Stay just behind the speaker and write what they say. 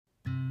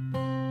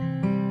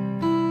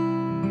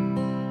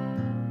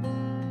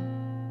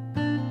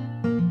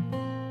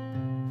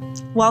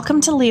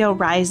Welcome to Leo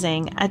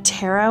Rising, a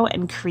tarot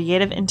and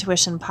creative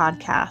intuition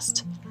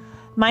podcast.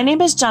 My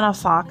name is Jenna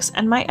Fox,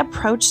 and my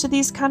approach to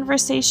these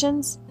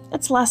conversations,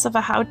 it's less of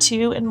a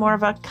how-to and more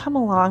of a come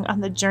along on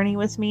the journey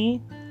with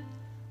me.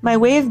 My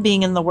way of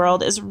being in the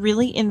world is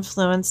really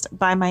influenced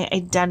by my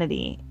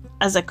identity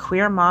as a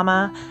queer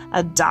mama,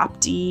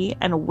 adoptee,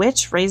 and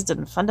witch raised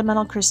in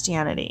fundamental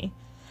Christianity,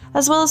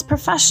 as well as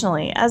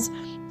professionally, as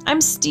I'm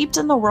steeped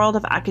in the world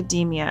of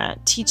academia,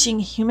 teaching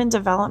human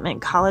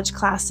development college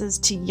classes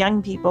to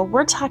young people.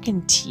 We're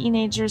talking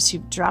teenagers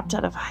who've dropped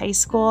out of high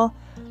school,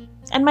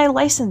 and my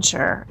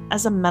licensure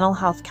as a mental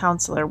health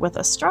counselor with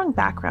a strong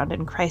background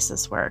in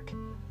crisis work.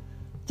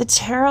 The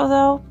tarot,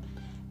 though,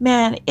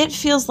 man, it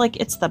feels like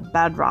it's the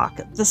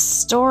bedrock, the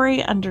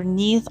story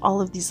underneath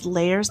all of these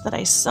layers that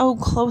I so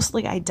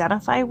closely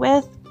identify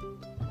with,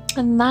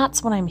 and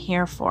that's what I'm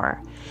here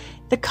for.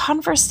 The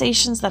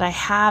conversations that I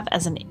have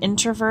as an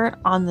introvert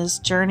on this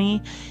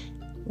journey,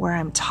 where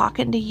I'm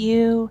talking to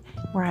you,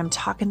 where I'm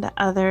talking to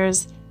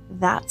others,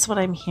 that's what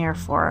I'm here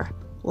for.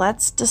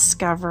 Let's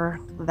discover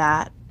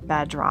that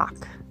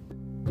bedrock.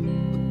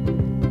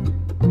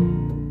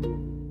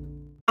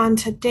 On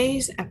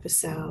today's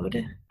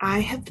episode, I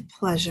have the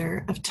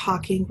pleasure of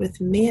talking with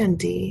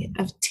Mandy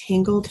of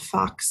Tangled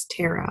Fox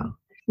Tarot.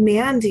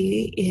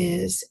 Mandy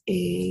is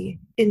an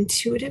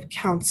intuitive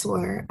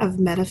counselor of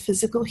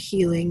metaphysical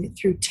healing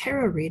through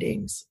tarot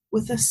readings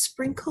with a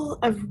sprinkle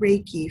of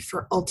Reiki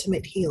for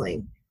ultimate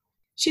healing.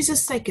 She's a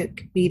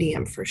psychic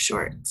medium for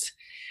short.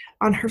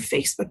 On her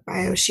Facebook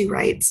bio, she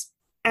writes,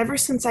 "Ever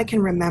since I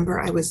can remember,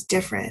 I was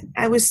different.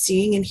 I was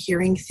seeing and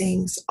hearing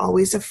things,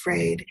 always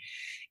afraid,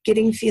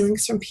 getting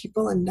feelings from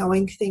people and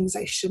knowing things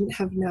I shouldn't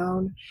have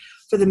known.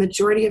 For the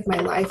majority of my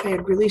life, I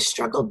had really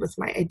struggled with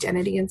my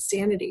identity and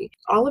sanity.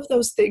 All of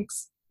those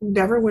things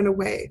never went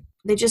away.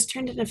 They just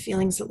turned into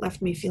feelings that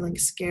left me feeling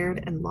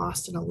scared and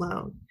lost and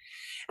alone.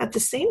 At the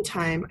same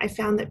time, I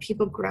found that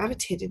people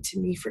gravitated to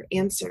me for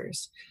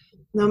answers.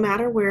 No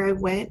matter where I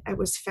went, I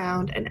was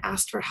found and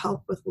asked for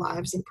help with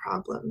lives and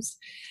problems.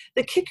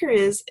 The kicker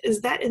is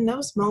that in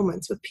those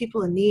moments with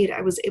people in need,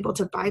 I was able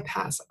to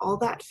bypass all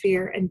that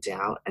fear and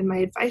doubt, and my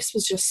advice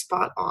was just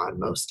spot on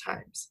most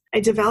times. I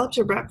developed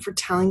a rep for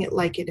telling it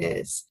like it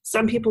is.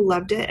 Some people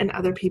loved it and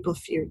other people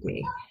feared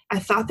me. I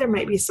thought there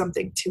might be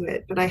something to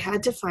it, but I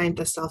had to find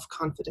the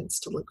self-confidence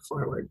to look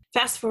forward.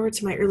 Fast forward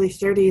to my early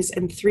 30s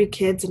and 3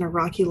 kids and a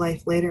rocky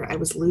life later, I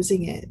was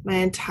losing it. My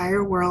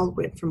entire world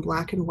went from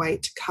black and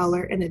white to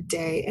color in a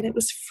day, and it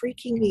was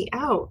freaking me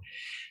out.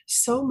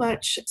 So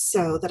much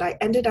so that I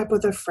ended up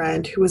with a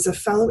friend who was a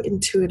fellow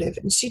intuitive,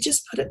 and she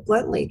just put it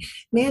bluntly,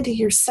 'Mandy,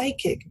 you're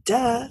psychic.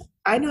 Duh.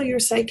 I know you're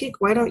psychic.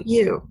 Why don't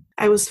you?'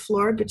 I was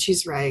floored, but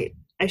she's right.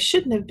 I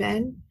shouldn't have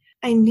been.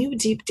 I knew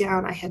deep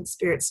down I had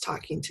spirits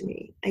talking to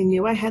me. I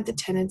knew I had the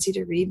tendency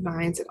to read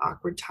minds at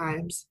awkward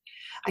times.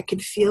 I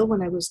could feel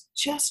when I was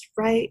just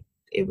right.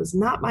 It was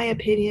not my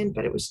opinion,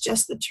 but it was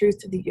just the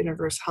truth of the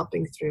universe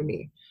helping through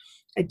me.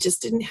 I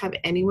just didn't have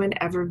anyone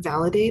ever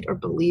validate or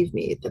believe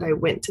me that I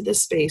went to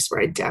this space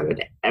where I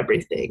doubted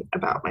everything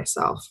about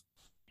myself.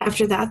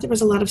 After that, there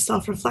was a lot of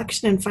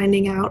self-reflection and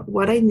finding out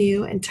what I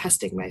knew and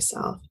testing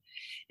myself.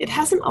 It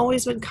hasn't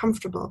always been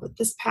comfortable, but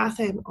this path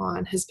I am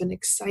on has been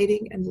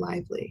exciting and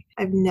lively.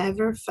 I've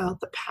never felt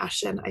the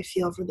passion I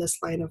feel for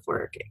this line of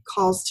work. It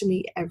calls to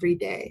me every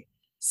day.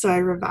 So I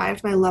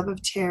revived my love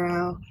of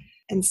tarot,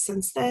 and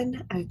since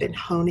then, I've been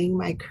honing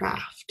my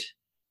craft.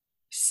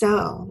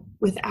 So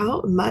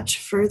without much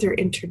further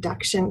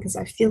introduction, because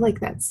I feel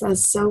like that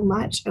says so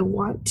much, I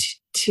want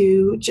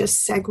to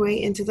just segue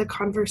into the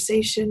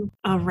conversation.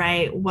 All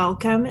right.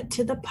 Welcome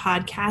to the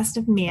podcast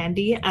of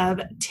Mandy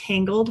of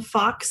Tangled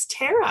Fox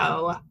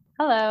Tarot.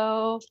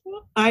 Hello.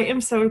 I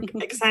am so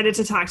excited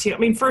to talk to you. I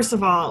mean, first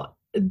of all,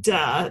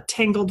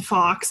 Tangled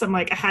Fox. I'm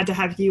like, I had to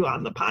have you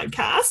on the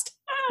podcast.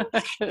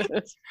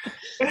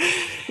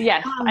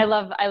 Yes, I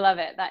love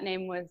it. That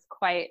name was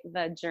quite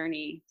the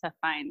journey to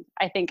find,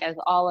 I think, as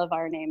all of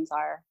our names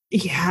are.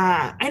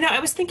 Yeah, I know. I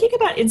was thinking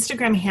about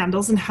Instagram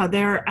handles and how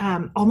they're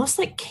almost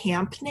like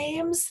camp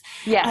names.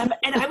 Yeah.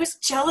 And I was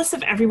jealous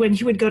of everyone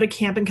who would go to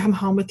camp and come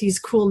home with these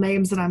cool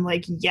names. And I'm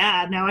like,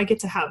 yeah, now I get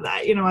to have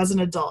that, as an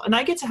adult. And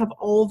I get to have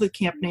all the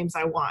camp names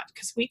I want,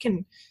 because we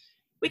can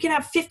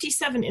have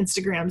 57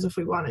 Instagrams if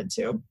we wanted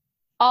to.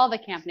 All the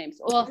camp names.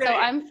 Well, right. So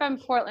I'm from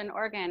Portland,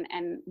 Oregon,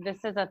 and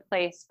this is a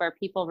place where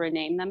people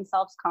rename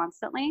themselves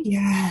constantly.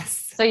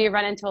 Yes. So you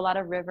run into a lot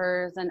of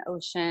rivers and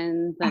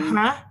oceans. And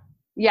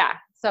yeah,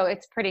 so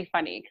it's pretty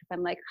funny because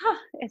I'm like,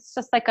 it's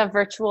just like a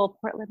virtual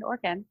Portland,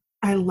 Oregon.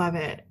 I love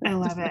it. I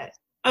love it.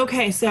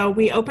 Okay, so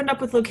we opened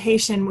up with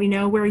location. We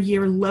know where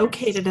you're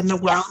located in the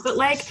world, but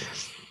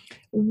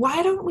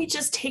why don't we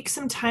just take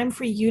some time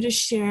for you to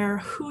share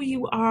who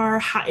you are?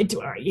 How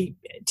you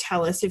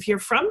tell us if you're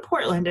from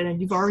Portland and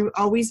you've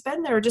always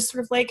been there, or just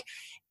sort of like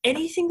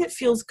anything that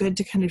feels good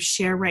to kind of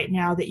share right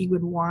now that you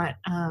would want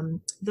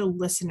the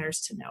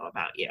listeners to know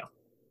about you.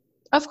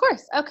 Of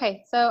course.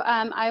 Okay. So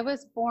I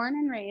was born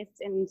and raised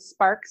in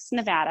Sparks,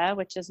 Nevada,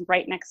 which is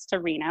right next to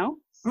Reno.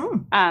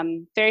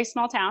 Very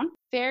small town,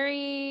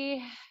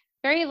 very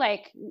very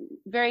like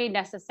very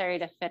necessary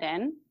to fit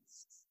in.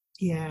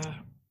 Yeah.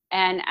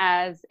 And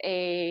as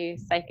a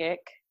psychic,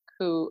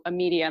 a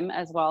medium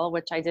as well,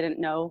 which I didn't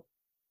know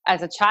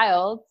as a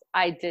child,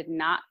 I did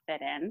not fit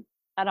in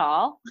at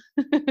all.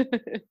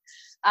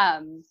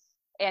 And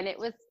it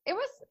was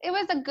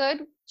a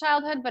good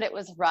childhood, but it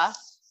was rough,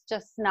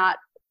 just not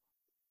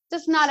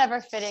ever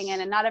fitting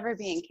in and not ever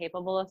being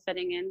capable of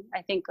fitting in.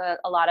 I think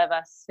a lot of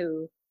us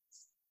who,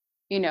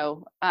 you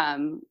know,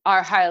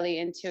 are highly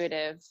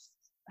intuitive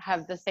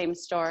have the same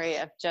story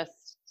of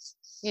just,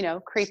 you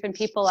know, creeping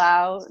people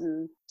out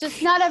and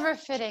just not ever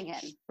fitting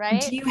in,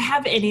 right? Do you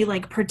have any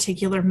like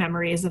particular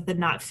memories of the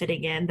not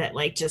fitting in that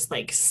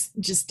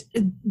just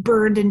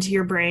burned into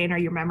your brain or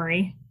your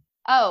memory?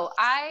 Oh,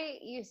 I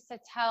used to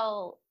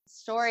tell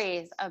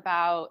stories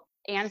about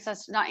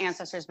not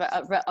ancestors,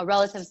 but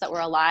relatives that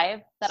were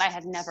alive that I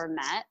had never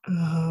met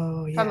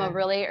from a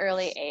really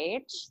early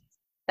age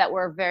that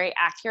were very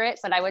accurate,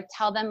 but I would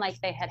tell them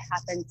like they had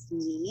happened to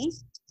me.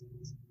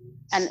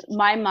 And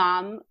my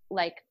mom,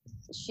 like,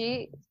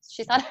 she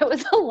thought I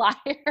was a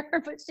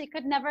liar, but she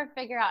could never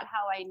figure out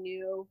how I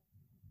knew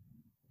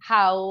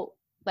how,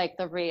 like,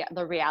 the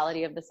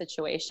reality of the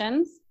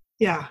situations.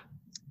 Yeah.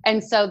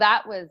 And so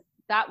that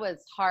was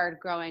hard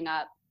growing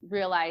up,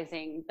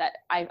 realizing that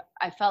I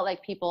felt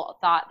like people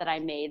thought that I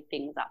made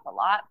things up a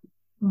lot.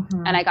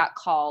 Mm-hmm. And I got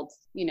called,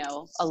 you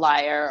know, a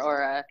liar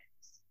or a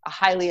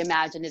highly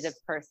imaginative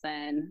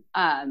person.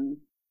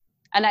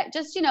 And I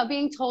just, you know,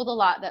 being told a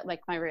lot that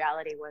like my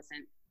reality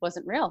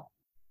wasn't real.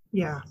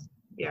 Yeah.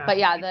 Yeah. But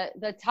yeah,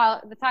 the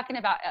talking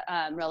about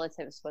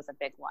relatives was a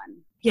big one.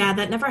 Yeah,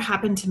 that never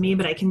happened to me,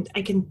 but I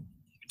can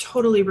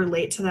totally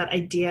relate to that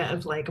idea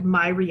of like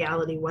my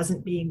reality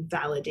wasn't being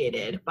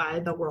validated by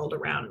the world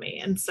around me.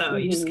 And so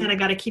you just kind of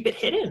got to keep it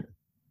hidden.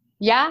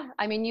 Yeah.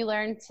 I mean, you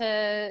learn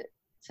to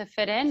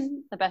fit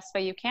in the best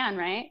way you can,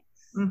 right?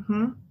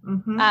 Mm-hmm.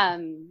 Mm-hmm.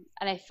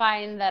 And I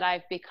find that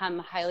I've become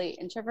highly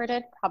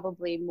introverted,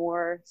 probably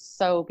more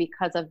so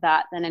because of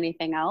that than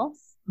anything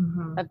else.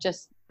 Mm-hmm.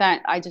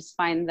 I just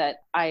find that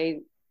I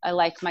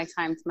like my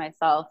time to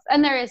myself.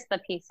 And there is the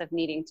piece of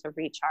needing to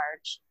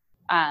recharge,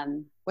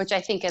 which I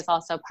think is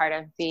also part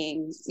of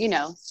being, you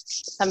know,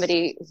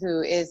 somebody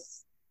who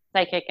is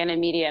psychic and a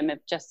medium, of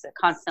just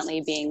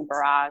constantly being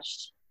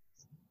barraged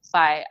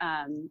by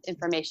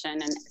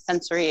information and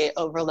sensory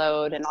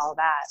overload and all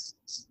that.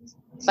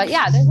 But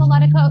yeah, there's a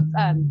lot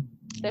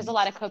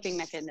of coping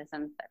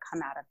mechanisms that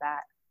come out of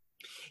that.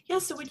 Yeah.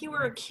 So when you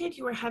were a kid,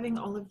 you were having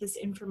all of this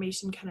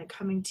information kind of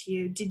coming to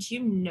you. Did you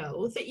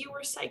know that you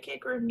were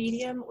psychic or a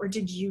medium, or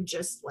did you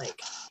just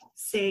like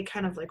say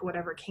kind of like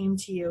whatever came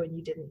to you and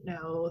you didn't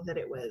know that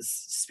it was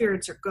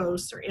spirits or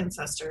ghosts or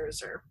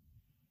ancestors or?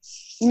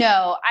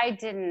 No, I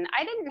didn't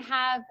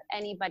have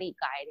anybody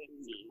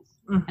guiding me.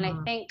 Mm-hmm. And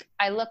I think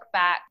I look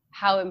back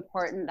how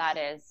important that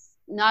is,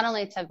 not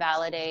only to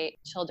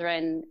validate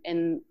children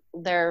in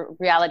their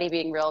reality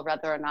being real,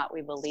 whether or not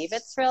we believe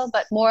it's real,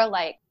 but more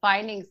like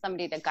finding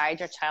somebody to guide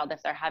your child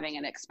if they're having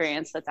an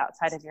experience that's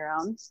outside of your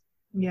own.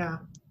 Yeah.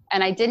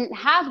 And I didn't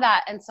have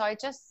that. And so I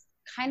just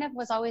kind of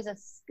was always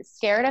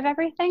scared of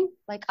everything,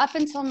 like up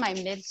until my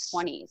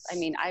mid-20s. I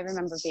mean, I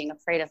remember being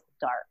afraid of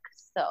the dark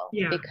still,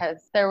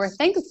 because there were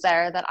things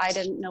there that I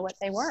didn't know what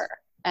they were.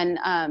 And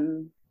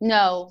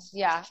no,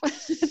 yeah,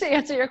 to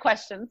answer your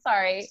question,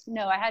 sorry.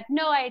 No, I had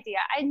no idea.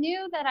 I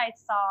knew that I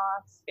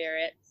saw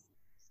spirits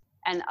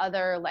and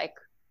other like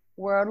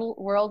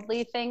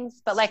worldly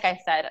things. But like I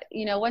said,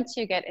 you know, once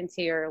you get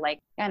into your like,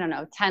 I don't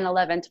know, 10,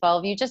 11,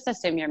 12, you just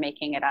assume you're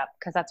making it up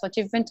because that's what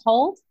you've been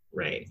told.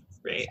 Right.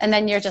 Right. And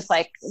then you're just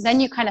like, then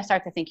you kind of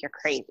start to think you're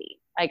crazy,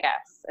 I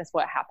guess, is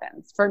what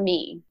happens for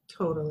me.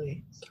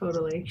 Totally.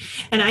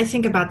 And I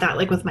think about that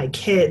like with my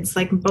kids,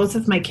 like both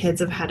of my kids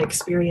have had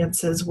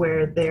experiences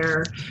where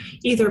they're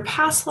either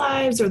past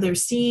lives or they're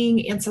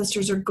seeing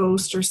ancestors or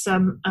ghosts or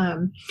some,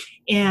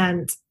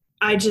 and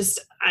I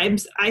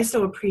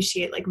so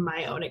appreciate like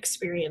my own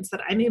experience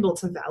that I'm able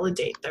to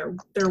validate their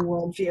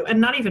worldview,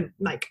 and not even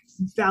like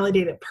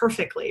validate it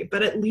perfectly,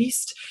 but at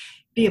least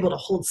be able to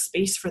hold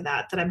space for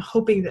that I'm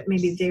hoping that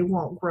maybe they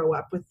won't grow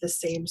up with the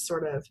same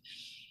sort of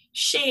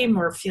shame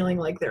or feeling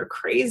like they're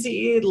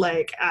crazy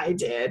like I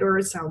did, or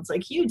it sounds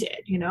like you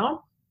did, you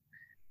know?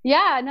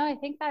 Yeah, no, I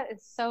think that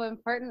is so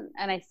important.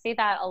 And I see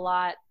that a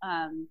lot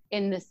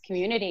in this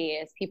community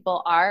is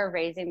people are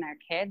raising their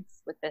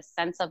kids with this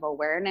sense of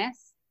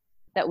awareness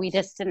that we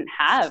just didn't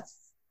have.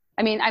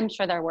 I mean, I'm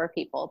sure there were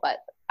people, but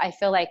I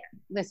feel like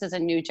this is a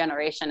new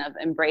generation of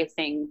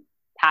embracing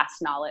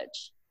past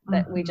knowledge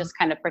that we just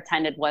kind of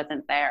pretended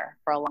wasn't there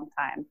for a long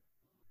time.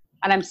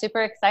 And I'm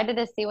super excited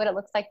to see what it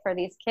looks like for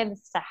these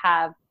kids to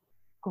have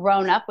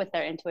grown up with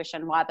their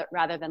intuition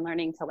rather than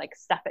learning to like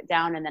stuff it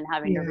down and then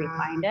having to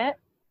refind it.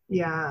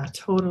 Yeah,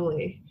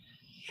 totally.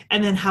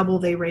 And then how will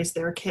they raise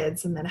their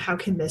kids? And then how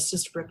can this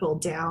just ripple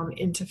down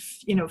into,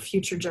 you know,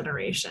 future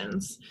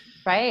generations?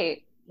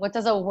 Right. What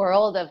does a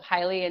world of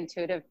highly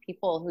intuitive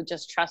people who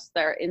just trust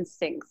their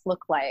instincts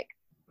look like?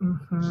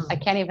 Mm-hmm. I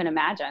can't even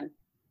imagine.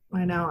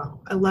 I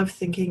know. I love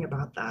thinking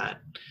about that.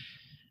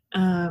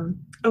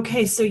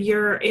 Okay, so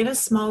you're in a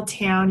small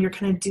town, you're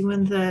kind of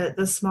doing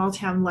the small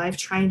town life,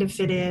 trying to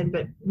fit in,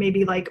 but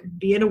maybe like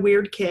being a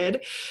weird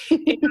kid.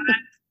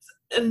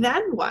 And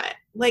then what?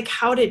 Like,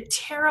 how did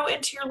tarot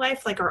enter your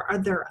life? Like, are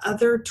there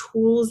other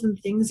tools and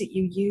things that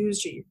you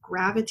use or you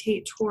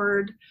gravitate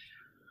toward?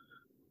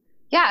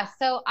 Yeah,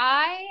 so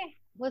I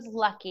was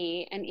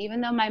lucky, and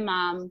even though my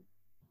mom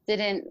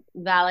didn't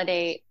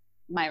validate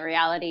my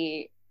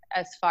reality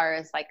as far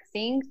as like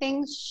seeing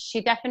things,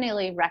 she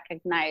definitely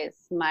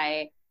recognized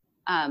my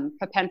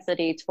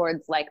propensity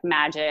towards like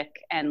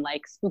magic and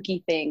like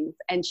spooky things.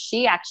 And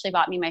she actually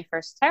bought me my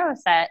first tarot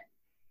set.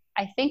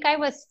 I think I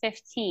was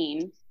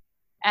 15.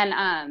 And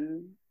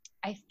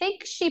I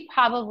think she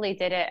probably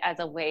did it as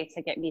a way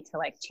to get me to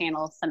like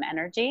channel some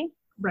energy.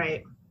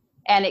 Right.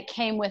 And it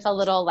came with a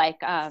little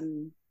like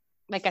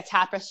a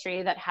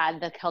tapestry that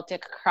had the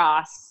Celtic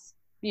cross,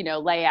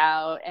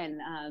 layout. And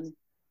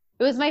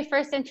it was my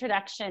first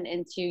introduction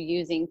into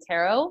using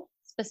tarot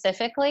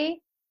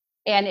specifically.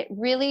 And it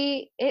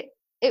really, it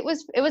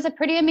was a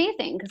pretty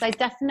amazing, because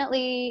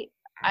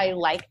I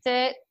liked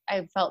it.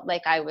 I felt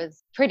like I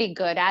was pretty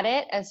good at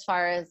it as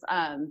far as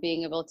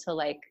being able to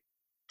like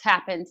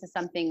tap into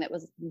something that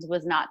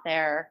was not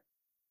there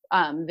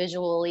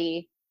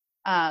visually.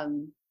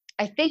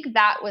 I think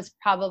that was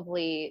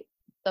probably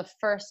the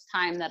first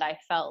time that I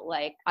felt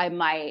like I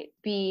might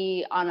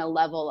be on a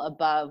level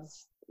above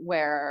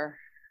where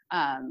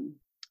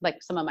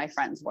like some of my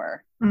friends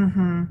were.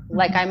 Mm-hmm.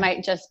 Like I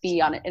might just be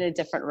in a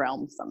different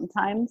realm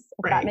sometimes,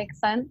 if that makes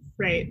sense.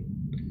 Right.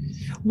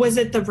 Was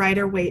it the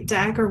Rider-Waite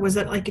deck, or was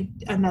it like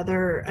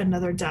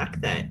another deck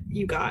that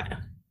you got?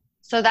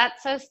 So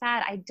that's so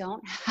sad. I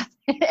don't have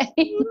it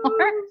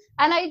anymore.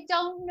 And I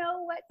don't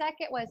know what deck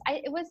it was.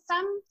 It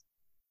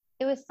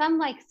was some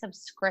like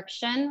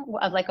subscription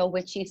of like a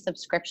witchy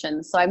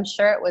subscription. So I'm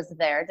sure it was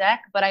their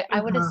deck, but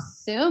I would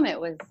assume it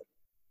was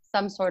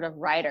some sort of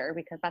Rider,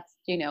 because that's,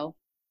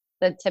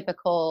 the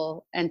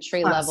typical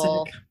entry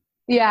level.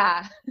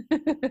 Yeah.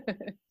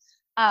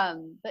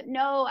 But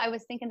no, I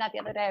was thinking that the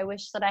other day. I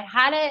wish that I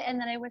had it,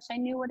 and then I wish I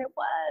knew what it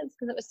was,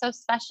 because it was so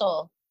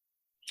special.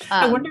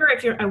 I wonder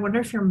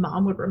if your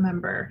mom would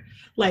remember.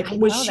 Like,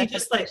 was she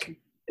just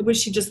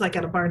like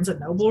at a Barnes and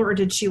Noble, or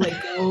did she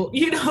like go,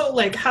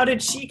 like how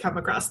did she come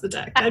across the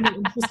deck? That'd be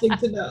interesting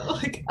to know.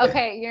 Like,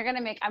 okay,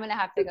 I'm gonna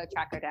have to go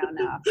track her down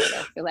now.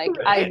 I feel like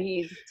I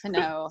need to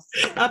know.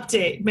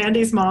 Update.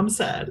 Mandy's mom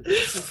said.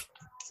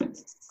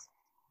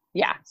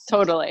 Yeah,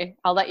 totally.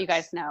 I'll let you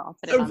guys know. I'll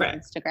put it on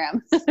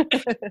Instagram.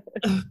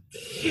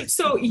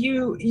 So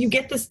you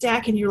get this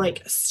deck and you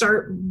like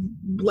start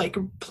like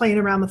playing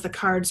around with the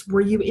cards.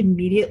 Were you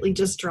immediately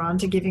just drawn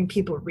to giving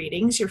people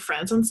readings, your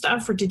friends and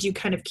stuff, or did you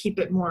kind of keep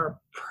it more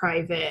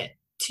private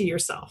to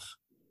yourself?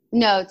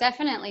 No,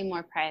 definitely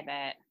more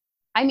private.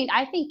 I mean,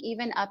 I think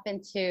even up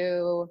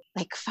into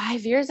like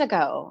 5 years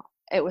ago,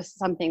 it was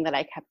something that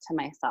I kept to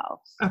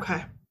myself.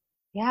 Okay.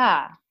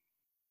 Yeah.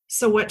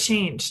 So what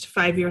changed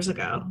 5 years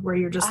ago where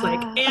you're just like,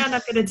 and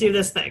I'm going to do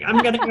this thing. I'm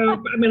going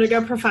to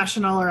go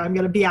professional, or I'm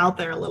going to be out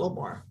there a little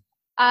more.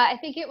 I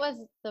think it was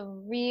the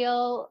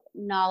real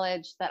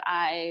knowledge that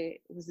I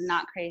was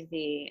not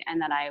crazy,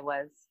 and that I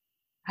was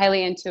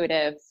highly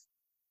intuitive,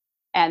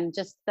 and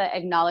just the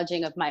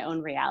acknowledging of my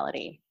own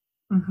reality.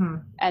 Mm-hmm.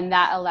 And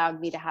that allowed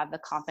me to have the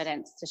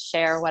confidence to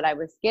share what I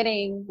was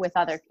getting with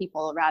other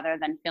people, rather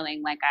than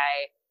feeling like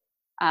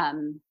I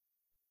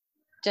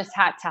just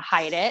had to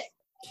hide it.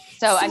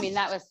 So, I mean,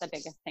 that was the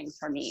biggest thing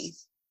for me.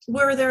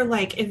 Were there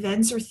like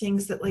events or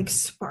things that like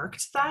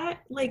sparked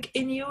that like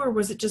in you, or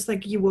was it just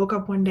like you woke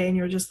up one day and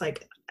you're just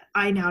like,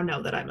 I now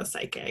know that I'm a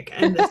psychic,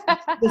 and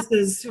this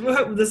is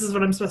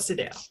what I'm supposed to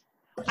do?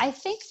 I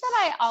think that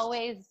I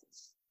always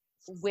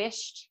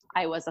wished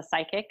I was a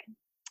psychic.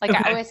 Like,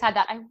 okay. I always had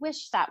that. I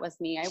wish that was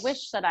me. I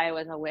wish that I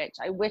was a witch.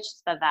 I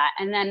wished that.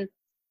 And then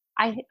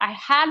I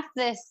had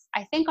this,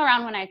 I think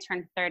around when I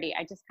turned 30,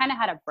 I just kind of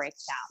had a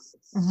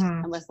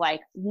breakdown and was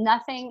like,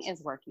 nothing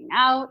is working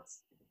out.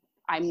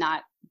 I'm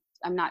not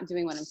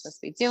doing what I'm supposed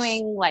to be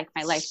doing. Like,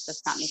 my life's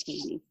just not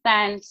making any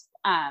sense.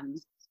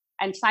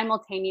 And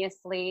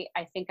simultaneously,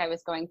 I think I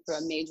was going through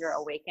a major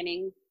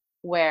awakening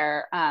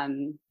where my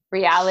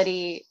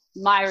reality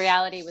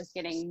was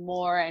getting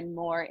more and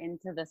more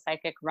into the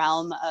psychic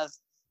realm of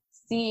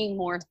seeing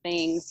more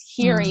things,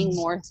 hearing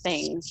more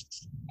things.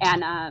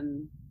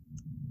 And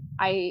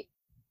I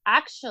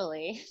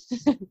actually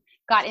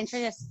got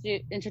introduced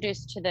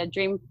to the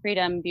Dream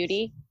Freedom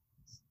Beauty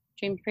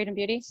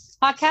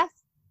podcast.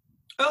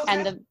 Okay.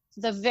 And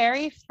the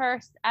very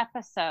first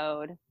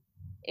episode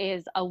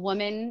is a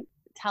woman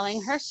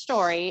telling her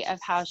story of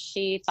how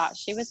she thought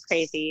she was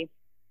crazy,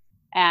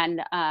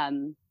 and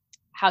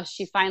how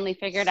she finally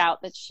figured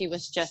out that she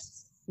was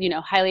just,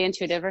 highly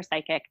intuitive or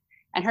psychic.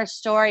 And her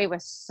story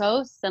was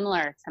so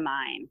similar to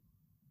mine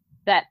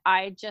that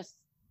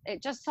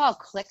it just all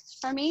clicked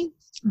for me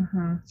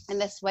in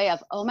this way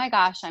of, oh my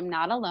gosh, I'm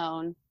not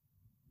alone.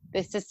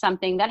 This is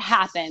something that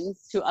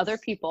happens to other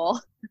people.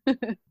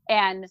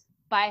 And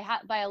by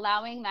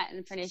allowing that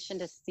information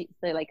to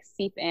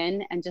seep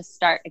in and just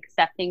start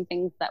accepting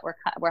things that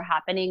were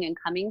happening and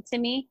coming to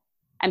me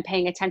and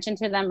paying attention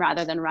to them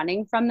rather than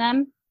running from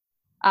them,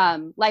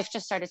 life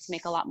just started to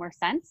make a lot more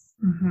sense.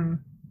 Mm-hmm.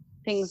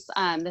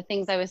 The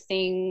things I was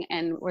seeing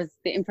and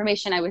the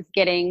information I was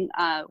getting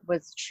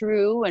was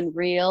true and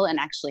real and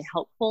actually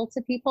helpful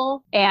to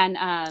people. And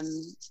I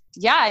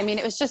mean,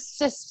 it was just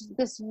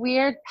this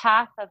weird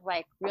path of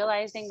like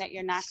realizing that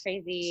you're not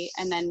crazy,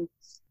 and then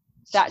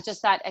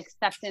that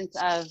acceptance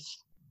of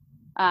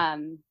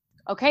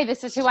okay,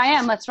 this is who I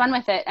am, let's run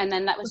with it. And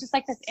then that was just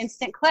like this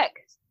instant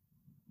click,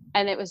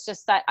 and it was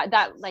just that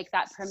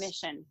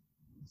permission.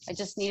 I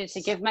just needed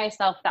to give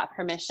myself that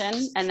permission,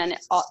 and then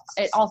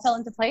it all fell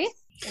into place.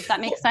 Does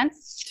that make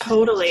sense?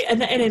 Totally.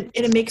 And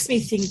it makes me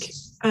think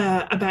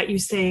about you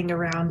saying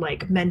around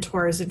like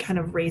mentors and kind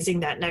of raising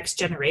that next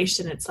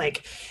generation. It's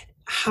like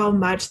how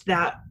much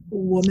that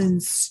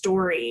woman's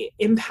story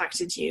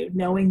impacted you,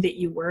 knowing that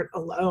you weren't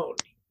alone,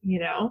 you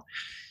know?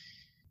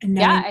 And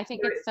I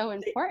think it's so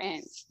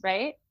important,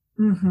 right?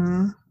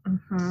 Mm-hmm.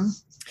 Mm-hmm.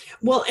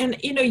 Well, and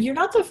you're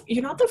not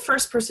the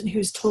first person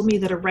who's told me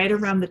that right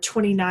around the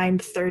 29,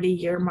 30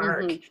 year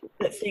mark mm-hmm.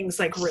 that things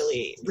like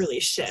really,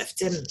 really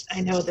shift. And I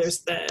know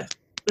there's the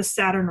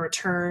Saturn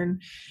return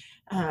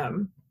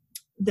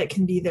that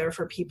can be there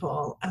for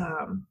people.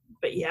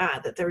 But yeah,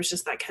 that there was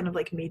just that kind of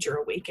like major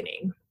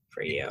awakening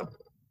for you.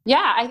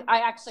 Yeah, I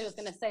actually was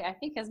going to say, I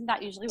think, isn't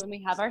that usually when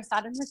we have our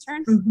Saturn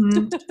return?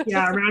 Mm-hmm.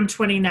 Yeah, around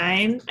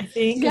 29, I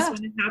think, is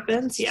when it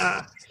happens.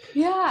 Yeah.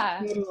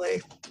 Yeah.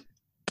 Totally.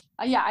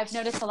 Yeah, I've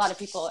noticed a lot of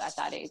people at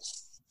that age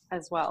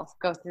as well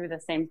go through the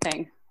same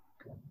thing.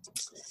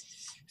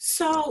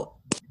 So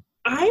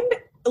I'm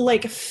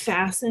like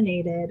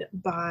fascinated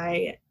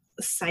by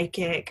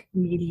psychic,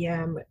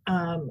 medium,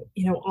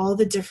 all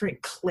the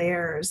different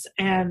clairs.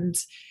 And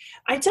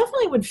I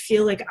definitely would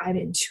feel like I'm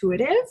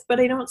intuitive, but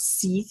I don't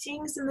see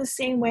things in the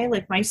same way.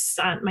 Like my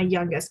son, my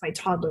youngest, my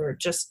toddler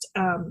just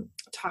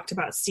talked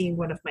about seeing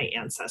one of my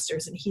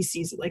ancestors, and he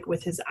sees it like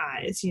with his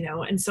eyes,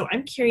 and so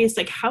I'm curious,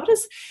 like how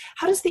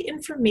does the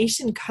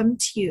information come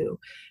to you?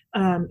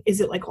 Is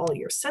it like all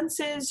your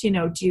senses?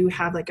 Do you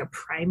have like a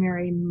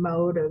primary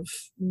mode of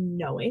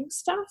knowing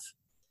stuff?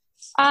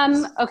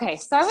 Okay,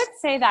 so I would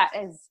say that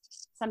is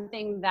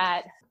something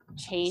that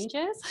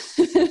changes.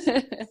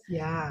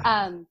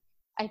 Yeah.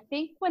 I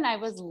think when I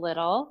was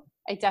little,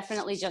 I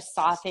definitely just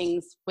saw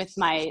things with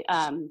my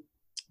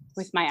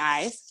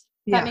eyes.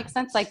 Does that make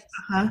sense? Like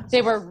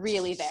they were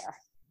really there.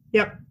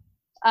 Yep.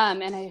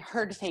 And I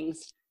heard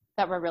things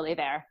that were really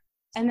there.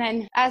 And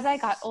then as I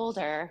got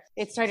older,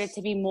 it started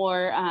to be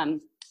more,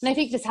 and I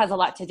think this has a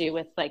lot to do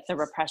with like the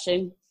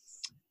repressing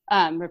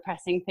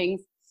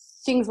things.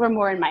 Things were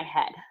more in my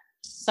head.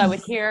 So I would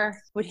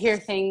hear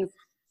things,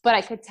 but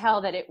I could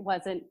tell that it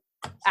wasn't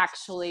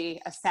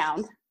actually a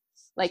sound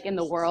like in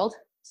the world.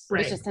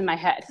 Right. It was just in my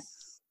head.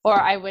 Or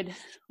I would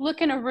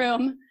look in a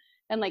room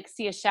and like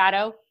see a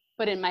shadow,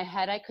 but in my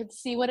head I could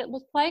see what it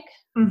looked like.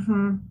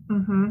 Mm-hmm.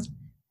 Mm-hmm.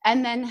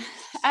 And then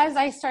as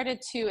I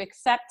started to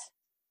accept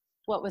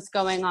what was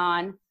going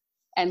on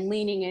and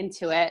leaning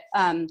into it,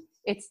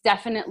 it's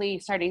definitely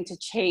starting to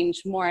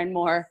change more and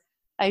more.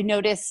 I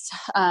noticed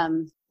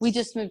we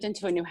just moved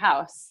into a new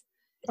house.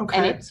 Okay.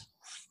 And it's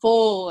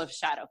full of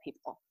shadow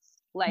people,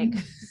 like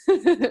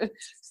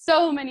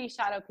so many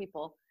shadow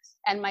people.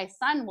 And my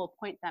son will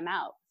point them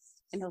out,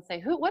 and he'll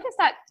say, what is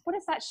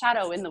that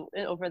shadow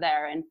over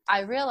there? And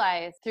I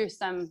realized through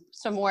some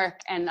work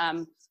and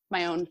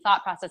my own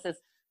thought processes,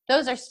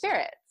 those are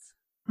spirits.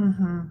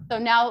 Mm-hmm. So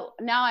now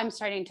I'm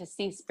starting to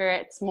see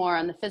spirits more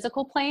on the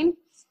physical plane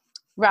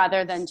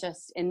rather than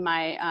just in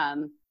my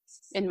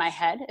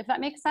head, if that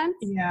makes sense.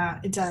 Yeah,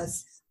 it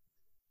does.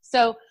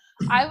 So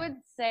I would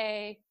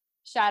say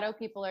shadow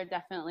people are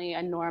definitely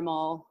a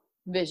normal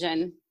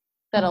vision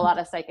that a lot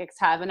of psychics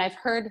have. And I've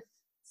heard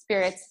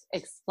spirits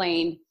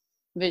explained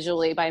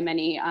visually by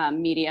many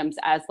mediums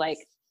as like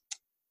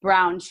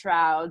brown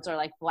shrouds or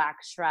like black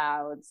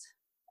shrouds.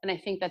 And I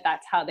think that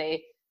that's how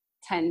they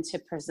tend to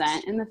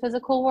present in the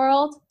physical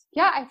world.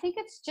 Yeah, I think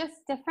it's just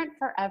different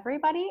for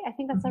everybody. I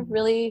think that's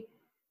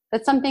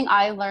that's something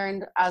I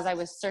learned as I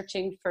was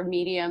searching for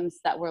mediums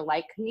that were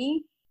like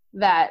me,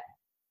 that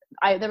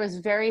there was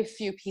very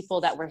few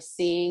people that were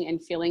seeing and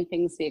feeling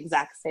things the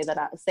exact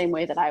same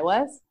way that I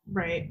was.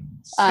 Right.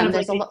 Kind of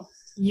there's like a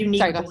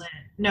unique blend.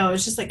 No,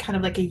 it's just like kind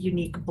of like a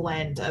unique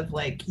blend of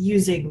like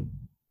using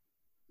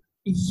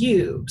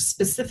you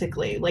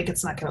specifically. Like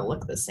it's not going to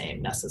look the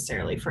same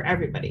necessarily for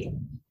everybody.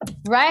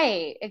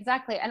 Right.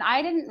 Exactly. And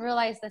I didn't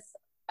realize this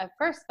at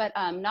first, but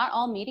not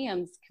all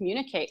mediums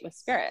communicate with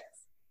spirits.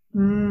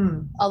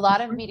 A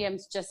lot of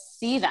mediums just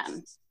see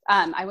them.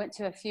 I went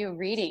to a few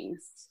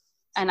readings,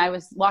 and I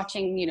was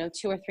watching,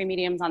 2 or 3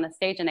 mediums on the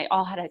stage, and they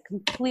all had a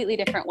completely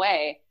different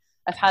way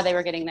of how they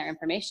were getting their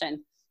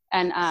information.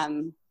 And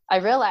I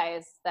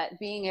realized that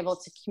being able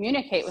to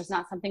communicate was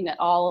not something that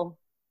all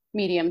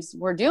mediums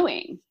were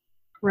doing.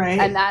 Right.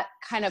 And that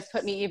kind of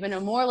put me even a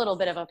more little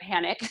bit of a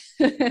panic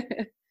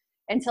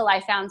until I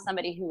found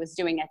somebody who was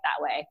doing it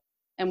that way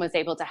and was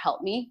able to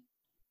help me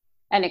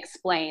and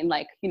explain,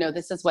 like, you know,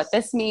 this is what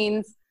this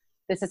means.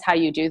 This is how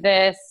you do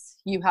this.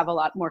 You have a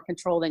lot more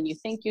control than you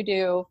think you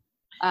do.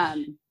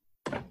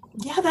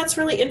 Yeah, that's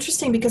really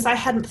interesting because I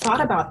hadn't thought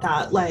about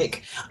that.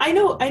 Like, I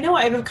know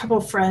I have a couple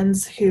of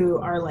friends who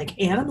are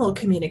like animal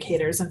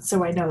communicators. And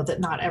so I know that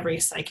not every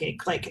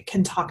psychic like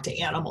can talk to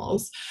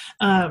animals,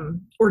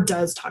 or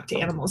does talk to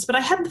animals, but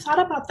I hadn't thought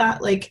about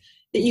that. Like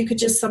that you could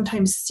just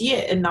sometimes see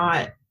it and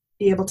not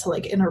be able to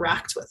like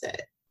interact with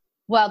it.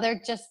 Well,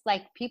 they're just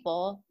like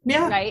people,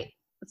 yeah. Right?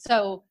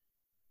 So,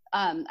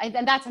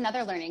 and that's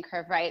another learning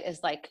curve, right? Is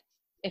like,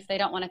 if they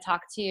don't want to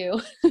talk to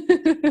you,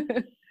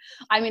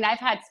 I mean, I've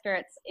had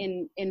spirits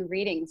in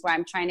readings where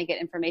I'm trying to get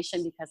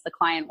information because the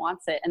client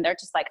wants it. And they're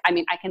just like, I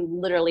mean, I can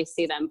literally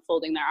see them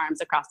folding their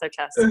arms across their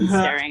chest and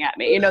staring at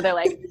me. You know, they're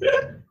like,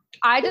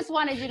 I just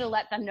wanted you to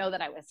let them know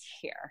that I was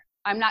here.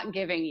 I'm not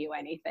giving you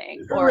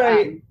anything. Or,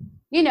 right.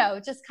 You know,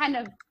 just kind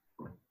of,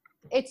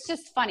 it's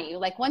just funny.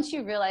 Like once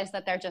you realize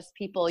that they're just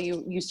people,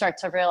 you start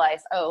to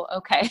realize, oh,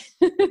 okay,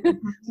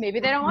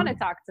 maybe they don't want to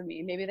talk to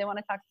me. Maybe they want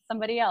to talk to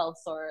somebody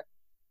else. Or,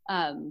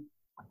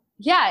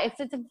 yeah, it's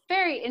a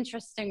very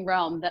interesting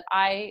realm that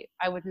I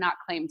would not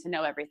claim to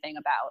know everything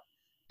about,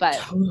 but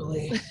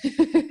totally.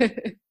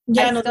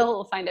 I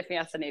still find it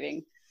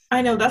fascinating.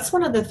 I know that's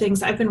one of the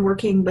things. I've been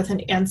working with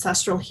an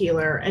ancestral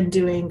healer and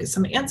doing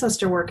some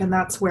ancestor work, and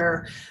that's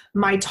where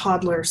my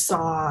toddler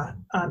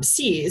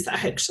sees,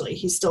 actually,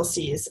 he still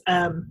sees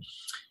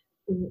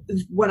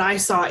what I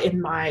saw in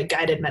my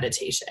guided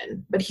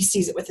meditation, but he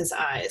sees it with his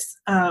eyes.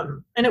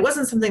 And it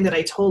wasn't something that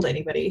I told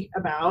anybody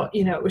about,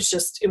 you know, it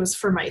was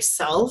for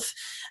myself.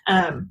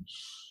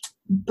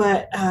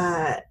 But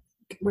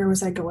where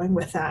was I going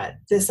with that?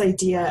 This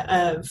idea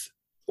of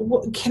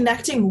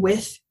connecting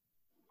with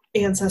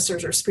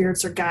ancestors or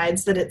spirits or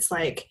guides, that it's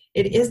like,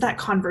 it is that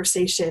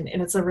conversation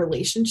and it's a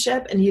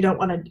relationship, and you don't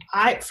want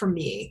to, for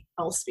me,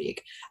 I'll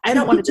speak. I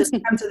don't want to just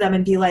come to them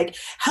and be like,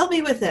 help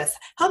me with this.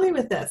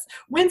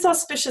 When's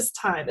auspicious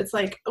time? It's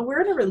like,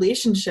 we're in a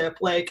relationship.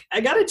 Like,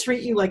 I got to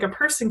treat you like a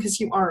person because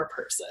you are a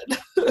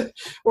person.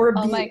 Or a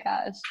being. Oh my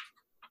gosh.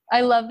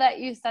 I love that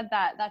you said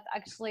that. That's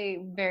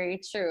actually very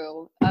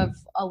true of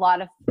a lot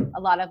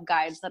of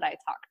guides that I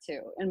talk to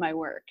in my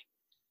work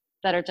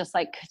that are just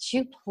like, could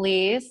you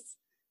please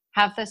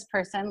have this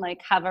person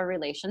like have a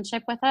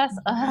relationship with us?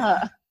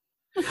 Ugh.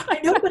 I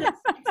know, but it's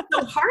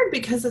so hard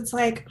because it's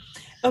like,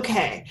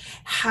 okay,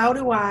 how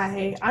do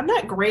I'm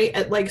not great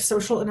at like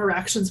social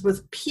interactions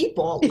with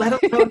people,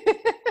 let alone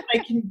I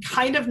can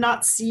kind of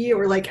not see,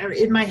 or like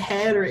in my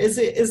head, or is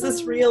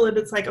this real? And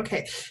it's like,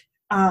 okay,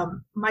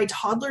 my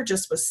toddler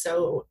just was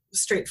so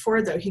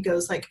straightforward though. He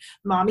goes like,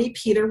 Mommy,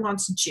 Peter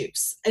wants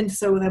juice. And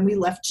so then we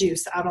left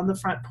juice out on the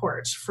front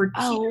porch for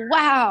Peter. Oh,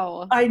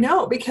 wow. I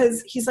know,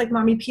 because he's like,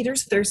 Mommy,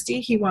 Peter's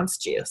thirsty. He wants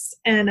juice.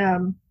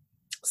 And,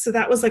 so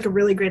that was like a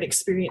really great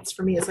experience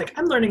for me. It's like,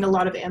 I'm learning a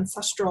lot of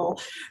ancestral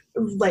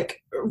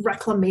like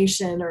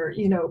reclamation or,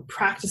 you know,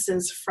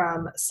 practices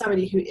from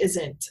somebody who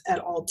isn't at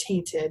all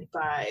tainted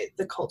by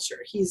the culture.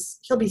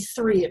 He'll be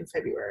 3 in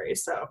February.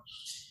 So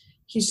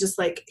he's just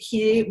like,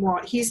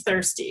 he's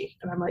thirsty.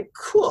 And I'm like,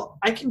 cool,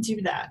 I can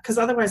do that. Cause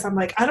otherwise I'm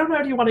like, I don't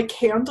know. Do you want a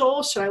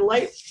candle? Should I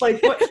light like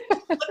what,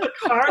 flip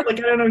a card? Like,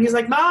 I don't know. He's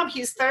like, Mom,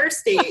 he's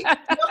thirsty. Oh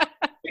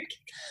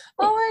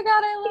my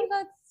God. I love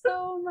that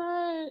so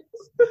much.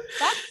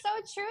 That's so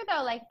true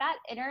though. Like that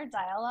inner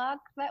dialogue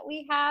that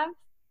we have,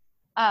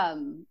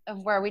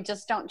 of where we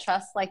just don't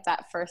trust like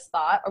that first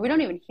thought, or we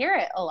don't even hear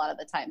it a lot of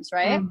the times.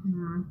 Right.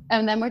 Mm-hmm.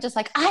 And then we're just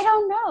like, I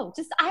don't know.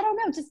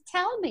 Just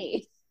tell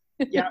me.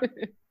 Yeah.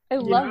 I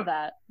love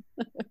that.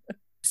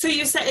 So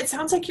you said, it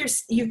sounds like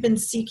you've been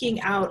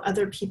seeking out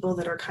other people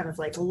that are kind of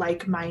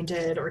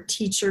like-minded, or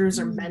teachers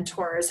or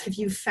mentors. Have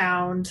you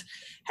found,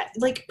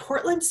 like,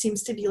 Portland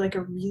seems to be like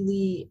a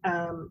really,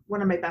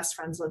 one of my best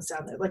friends lives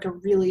down there, like a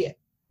really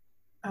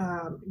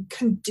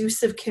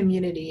conducive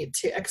community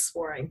to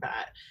exploring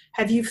that.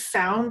 Have you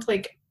found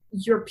like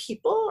your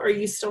people, or are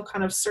you still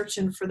kind of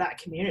searching for that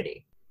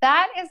community?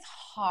 That is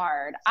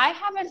hard. I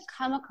haven't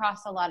come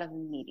across a lot of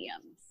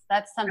mediums.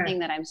 That's something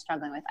that I'm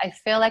struggling with. I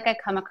feel like I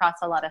come across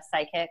a lot of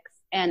psychics,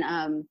 and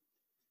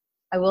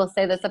I will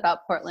say this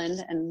about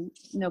Portland, and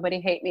nobody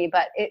hate me,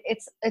 but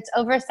it's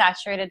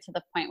oversaturated to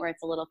the point where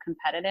it's a little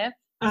competitive.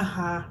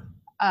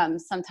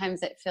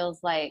 Sometimes it feels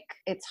like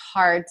it's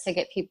hard to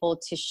get people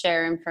to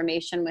share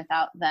information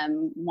without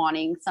them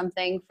wanting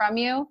something from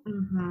you,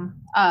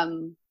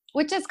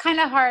 which is kind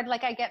of hard.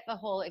 Like, I get the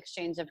whole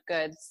exchange of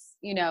goods,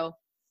 you know,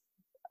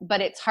 but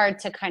it's hard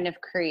to kind of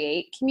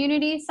create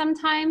community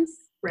sometimes.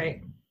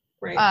 Right.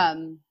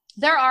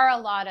 There are a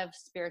lot of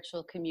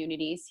spiritual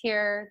communities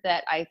here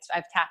that I've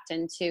tapped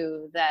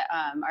into that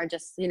are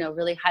just, you know,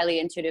 really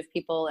highly intuitive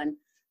people. And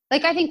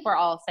like, I think we're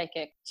all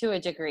psychic to a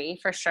degree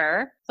for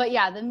sure. But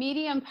yeah, the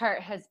medium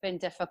part has been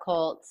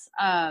difficult.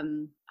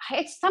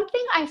 It's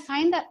something I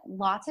find that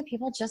lots of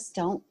people just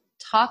don't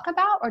talk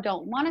about, or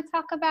don't want to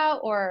talk about,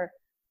 or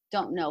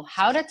don't know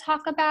how to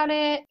talk about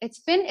it.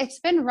 It's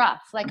been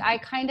rough. Like, I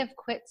kind of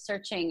quit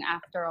searching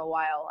after a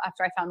while,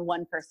 after I found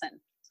one person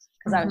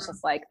because I was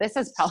just like, this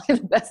is probably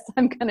the best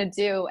I'm going to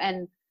do.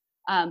 And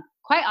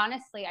quite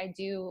honestly, I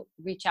do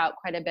reach out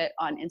quite a bit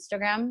on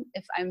Instagram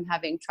if I'm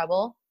having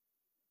trouble.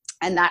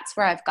 And that's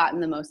where I've gotten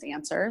the most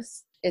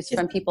answers is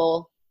from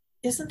people.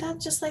 Isn't that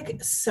just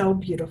like so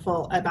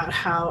beautiful about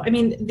how, I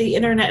mean, the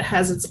internet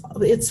has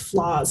its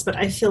flaws, but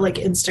I feel like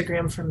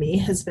Instagram for me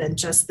has been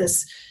just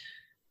this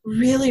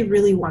really,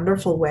 really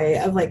wonderful way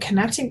of like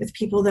connecting with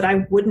people that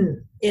I wouldn't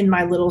in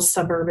my little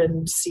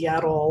suburban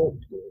Seattle,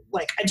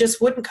 like I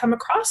just wouldn't come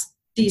across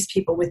these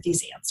people with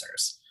these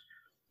answers.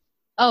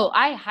 Oh,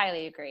 I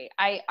highly agree.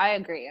 I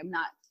agree. I'm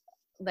not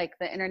like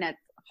the internet's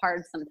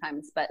hard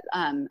sometimes, but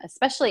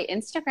especially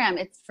Instagram,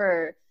 it's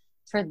for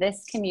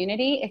this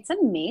community, it's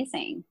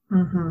amazing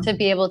to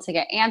be able to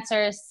get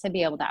answers, to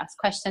be able to ask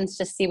questions,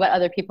 to see what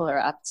other people are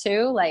up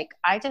to. Like,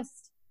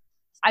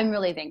 I'm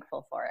really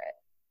thankful for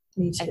it.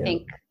 Me too. I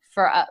think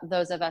for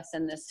those of us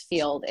in this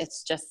field,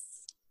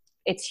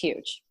 it's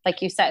huge.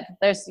 Like you said,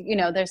 there's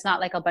not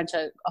like a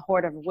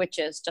horde of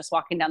witches just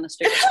walking down the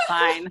street with a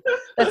sign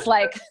that's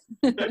like,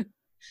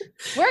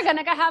 we're going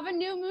to have a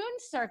new moon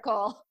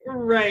circle.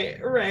 Right.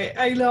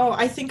 I know.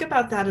 I think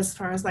about that as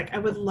far as like, I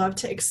would love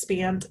to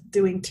expand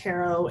doing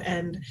tarot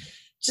and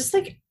just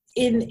like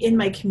in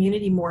my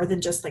community more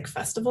than just like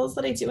festivals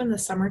that I do in the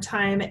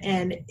summertime.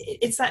 And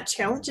it's that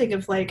challenging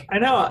of like, I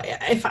know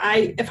if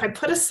I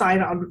put a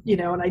sign on,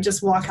 and I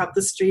just walk out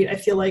the street, I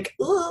feel like,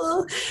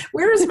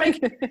 where is my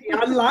community?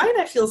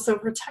 Online, I feel so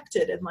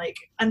protected and like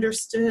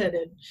understood.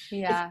 And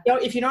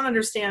if you don't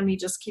understand me,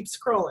 just keep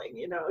scrolling,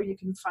 you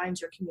can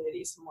find your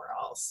community somewhere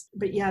else.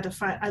 But yeah,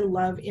 I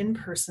love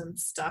in-person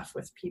stuff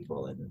with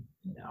people and,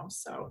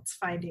 so it's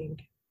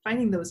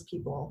finding those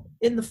people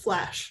in the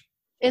flesh.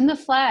 In the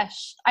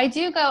flesh. I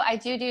do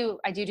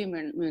do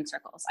moon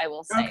circles, I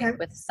will say,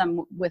 with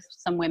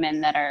some women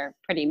that are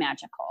pretty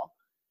magical.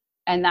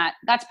 And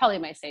that's probably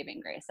my saving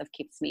grace of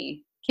keeps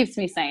me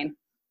sane.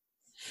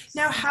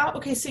 Now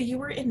so you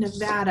were in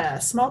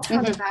Nevada, small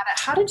town Nevada.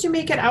 How did you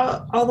make it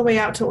out all the way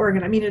out to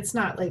Oregon? I mean, it's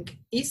not like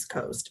East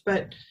Coast,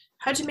 but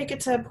how'd you make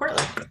it to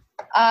Portland?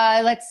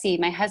 Let's see.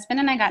 My husband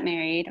and I got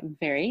married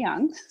very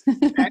young.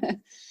 Okay.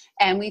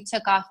 And we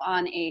took off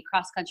on a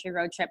cross-country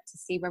road trip to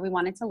see where we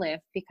wanted to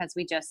live because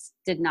we just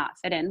did not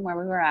fit in where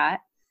we were at.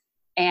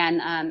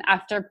 And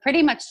after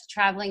pretty much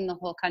traveling the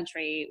whole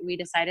country, we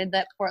decided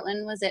that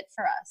Portland was it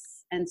for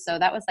us. And so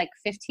that was like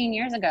 15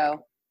 years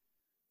ago.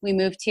 We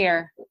moved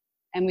here,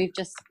 and we've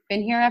just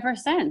been here ever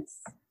since.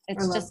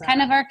 It's just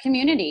kind of our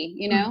community,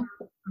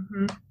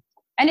 Mm-hmm.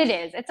 And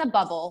it's a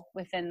bubble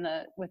within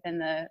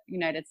the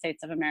United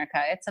States of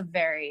America. It's a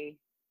very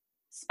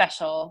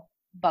special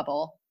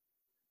bubble.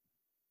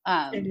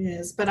 It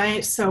is, but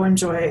I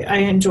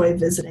enjoy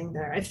visiting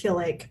there. I feel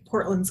like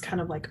Portland's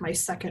kind of like my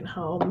second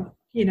home,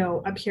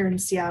 up here in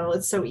Seattle.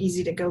 It's so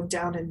easy to go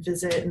down and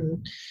visit,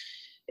 and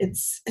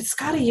it's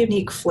got a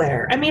unique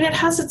flair. I mean, it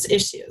has its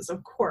issues,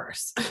 of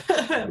course,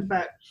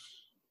 but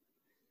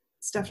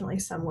it's definitely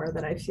somewhere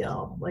that I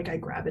feel like I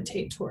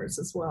gravitate towards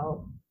as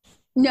well.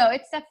 No,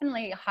 it's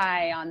definitely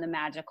high on the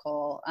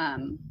magical,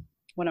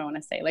 what do I want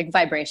to say, like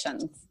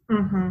vibrations.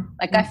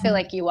 Like I feel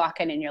like you walk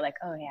in and you're like,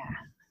 oh yeah.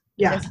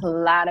 There's a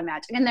lot of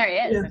magic. And there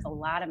is. Yeah. There's a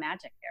lot of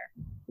magic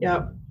here.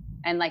 Yep.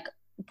 And like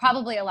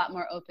probably a lot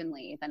more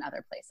openly than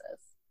other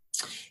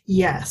places.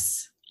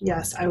 Yes,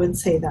 I would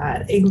say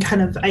that. And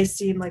kind of, I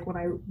seem like when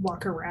I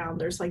walk around,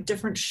 there's like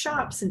different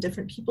shops and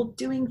different people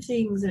doing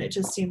things. And it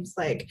just seems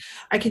like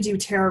I could do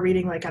tarot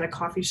reading like at a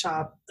coffee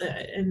shop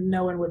and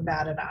no one would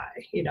bat an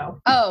eye,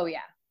 Oh, yeah.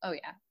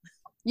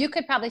 You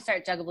could probably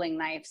start juggling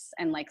knives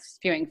and like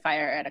spewing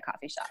fire at a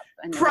coffee shop.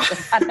 And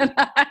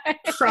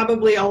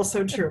probably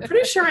also true.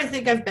 Pretty sure I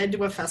think I've been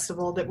to a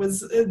festival that was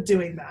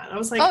doing that. I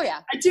was like, oh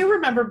yeah. I do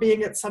remember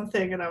being at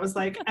something and I was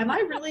like, am I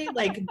really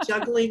like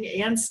juggling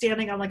and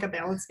standing on like a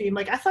balance beam?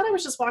 Like I thought I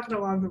was just walking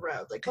along the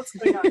road. Like what's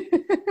going on?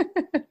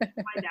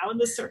 Am I now in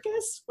the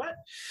circus? What?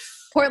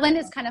 Portland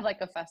is kind of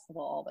like a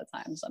festival all the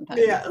time sometimes.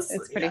 Yes,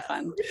 it's pretty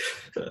fun.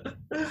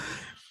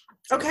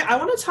 Okay, I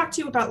want to talk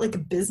to you about like a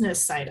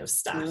business side of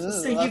stuff. Ooh,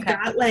 so you've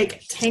got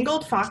like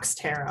Tangled Fox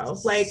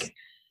Tarot. Like,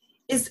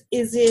 is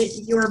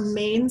it your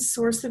main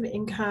source of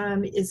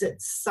income? Is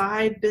it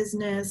side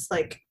business?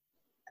 Like,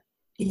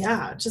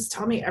 yeah, just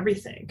tell me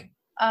everything.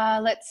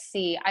 Let's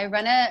see. I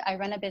run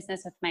a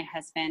business with my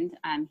husband.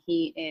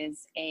 He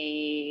is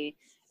a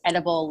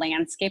edible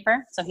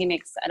landscaper, so he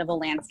makes edible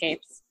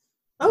landscapes.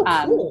 Oh,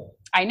 cool.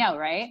 I know,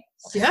 right?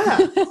 Yeah.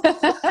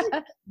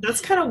 That's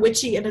kind of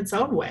witchy in its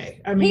own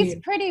way. I mean, he's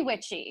pretty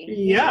witchy.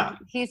 Yeah.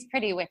 He's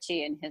pretty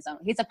witchy in his own.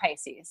 He's a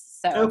Pisces.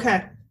 So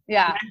okay.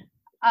 Yeah.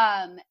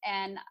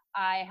 And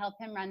I help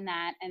him run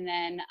that. And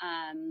then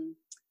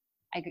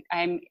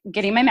I'm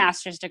getting my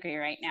master's degree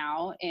right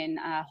now in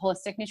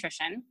holistic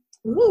nutrition.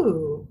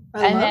 Ooh,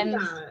 I love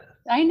that.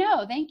 I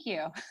know. Thank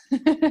you.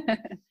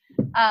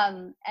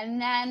 And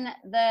then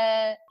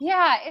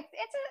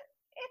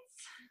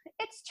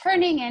it's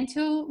turning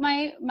into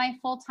my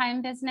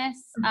full-time business.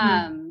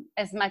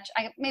 As much,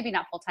 maybe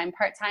not full-time,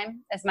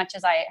 part-time, as much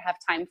as I have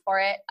time for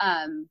it.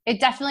 It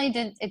definitely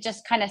did. It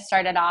just kind of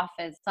started off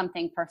as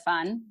something for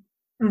fun.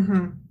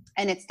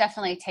 And it's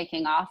definitely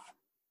taking off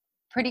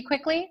pretty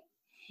quickly.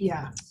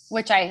 Yeah.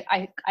 Which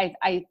I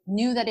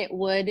knew that it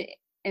would,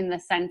 in the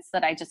sense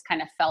that I just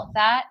kind of felt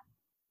that.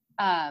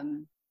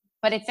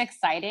 But it's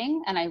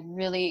exciting, and I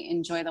really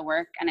enjoy the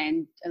work, and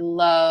I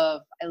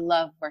love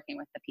working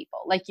with the people.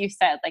 Like you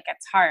said, like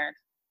it's hard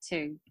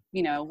to,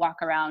 walk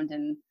around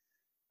and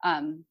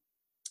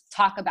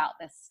talk about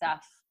this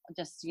stuff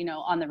just,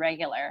 on the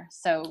regular.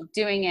 So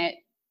doing it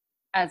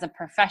as a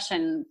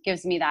profession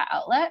gives me that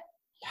outlet.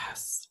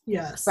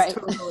 Yes, right.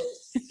 Totally.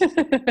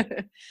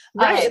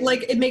 Right.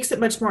 Like it makes it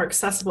much more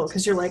accessible,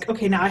 because you're like,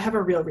 okay, now I have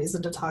a real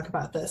reason to talk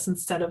about this,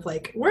 instead of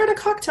like, we're at a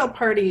cocktail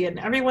party and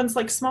everyone's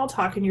like small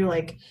talk, and you're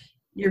like,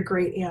 your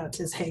great aunt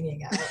is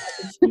hanging out.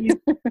 Can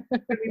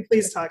we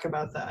please talk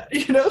about that?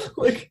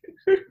 Like,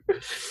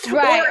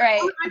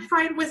 right. I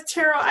find with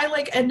tarot, I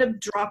like end up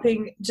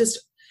dropping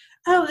just,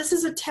 oh, this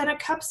is a 10 of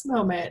cups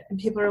moment. And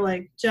people are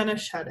like, Jenna,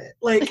 shut it.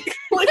 Like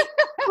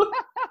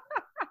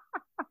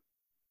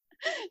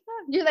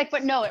you're like,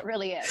 but no, it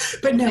really is.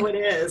 But no, it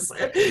is.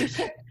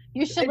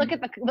 You should look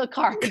at the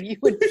card. You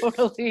would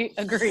totally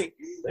agree.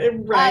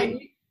 Right.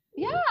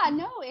 Yeah,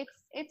 no,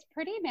 it's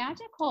pretty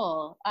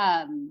magical.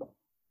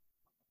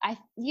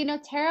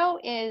 Tarot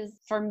is,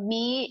 for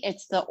me,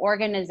 it's the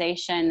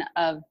organization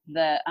of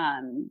the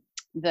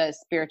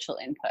spiritual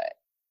input,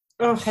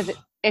 because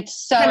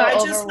it's so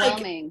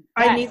overwhelming.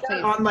 I need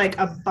that on like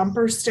a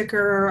bumper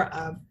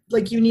sticker.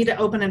 Like you need to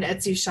open an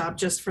Etsy shop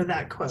just for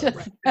that quote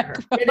right there.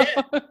 It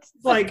is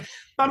like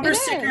bumper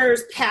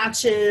stickers,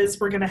 patches.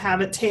 We're gonna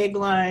have a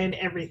tagline,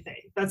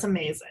 everything. That's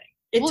amazing.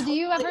 Well, do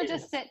you ever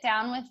just sit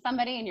down with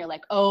somebody and you're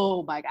like,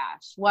 oh my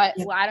gosh, what?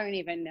 Yeah. Well, I don't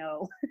even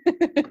know.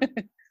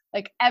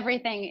 Like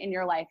everything in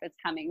your life is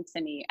coming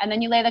to me. And then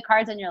you lay the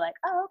cards and you're like,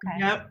 oh, okay.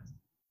 Yep.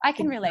 I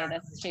can relay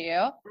this to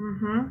you.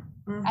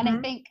 And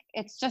I think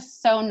it's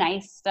just so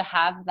nice to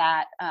have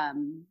that.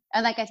 And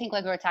like, I think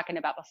like we were talking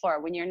about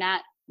before, when you're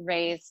not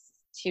raised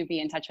to be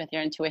in touch with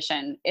your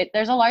intuition,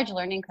 there's a large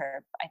learning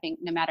curve. I think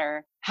no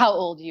matter how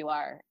old you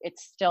are,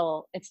 it's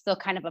still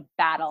kind of a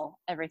battle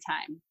every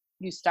time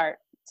you start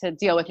to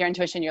deal with your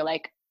intuition. You're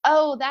like,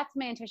 oh, that's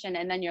my intuition.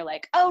 And then you're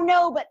like, oh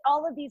no, but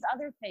all of these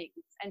other things.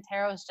 And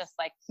tarot is just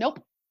like, nope.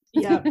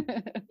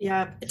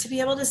 Yeah. To be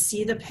able to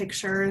see the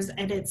pictures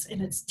and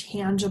it's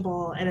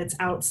tangible and it's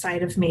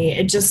outside of me,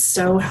 it just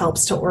so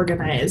helps to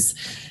organize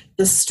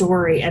the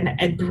story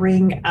and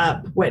bring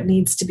up what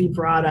needs to be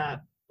brought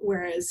up.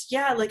 Whereas,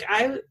 like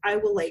I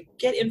will like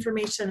get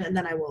information and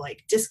then I will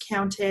like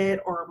discount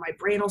it, or my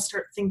brain will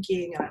start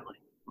thinking, and I'm like,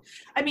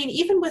 I mean,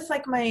 even with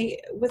like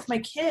with my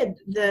kid,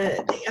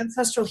 the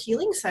ancestral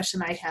healing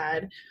session I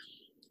had,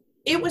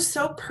 it was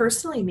so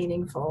personally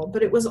meaningful,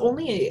 but it was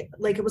only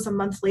like, it was a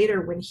month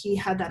later when he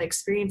had that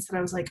experience that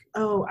I was like,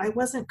 oh, I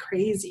wasn't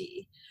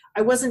crazy.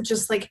 I wasn't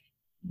just like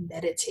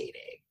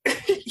meditating,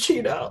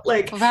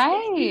 like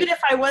right. Even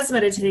if I was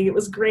meditating, it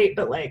was great,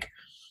 but like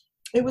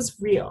it was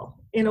real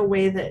in a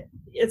way that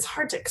it's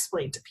hard to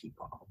explain to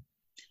people.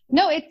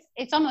 No,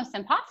 it's almost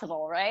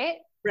impossible, right?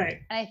 Right.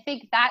 And I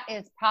think that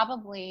is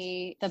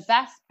probably the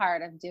best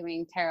part of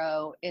doing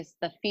tarot, is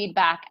the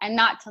feedback, and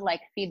not to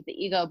like feed the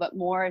ego, but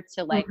more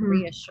to like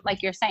reassure,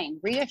 like you're saying,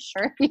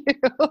 reassure you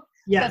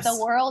that the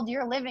world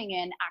you're living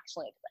in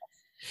actually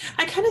exists.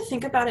 I kind of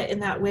think about it in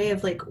that way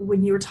of like,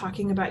 when you were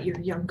talking about your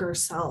younger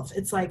self,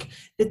 it's like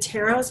the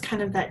tarot is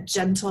kind of that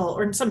gentle,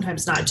 or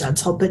sometimes not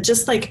gentle, but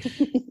just like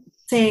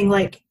saying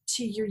like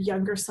to your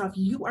younger self,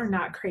 you are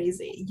not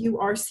crazy. You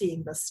are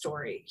seeing the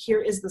story.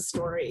 Here is the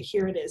story.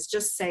 Here it is.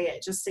 Just say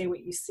it. Just say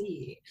what you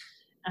see.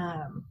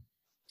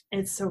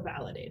 It's so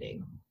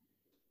validating.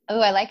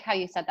 Oh, I like how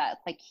you said that.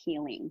 It's like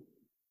healing.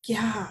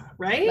 Yeah.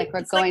 Right. Like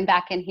we're going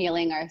back and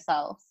healing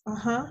ourselves.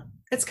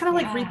 It's kind of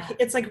like,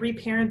 it's like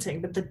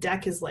reparenting, but the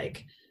deck is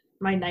like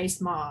my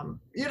nice mom,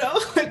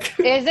 like,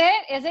 is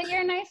it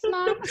your nice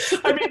mom?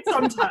 I mean,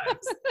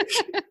 sometimes.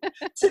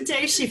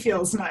 Today she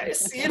feels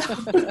nice,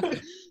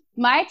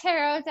 My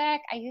tarot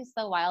deck, I use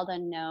the Wild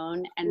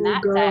Unknown, and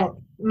that deck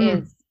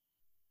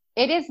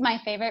is my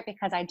favorite,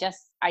 because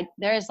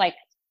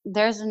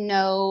there's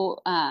no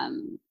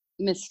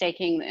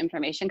mistaking the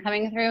information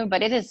coming through,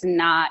 but it is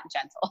not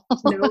gentle.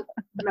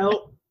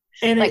 Nope.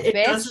 And like,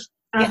 bitch,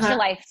 get your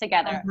life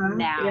together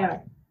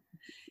now.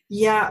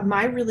 Yeah,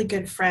 my really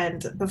good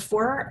friend,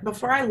 before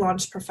I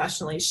launched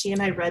professionally, she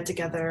and I read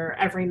together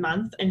every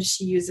month, and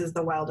she uses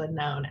the Wild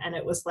Unknown, and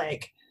it was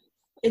like,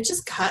 it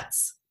just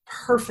cuts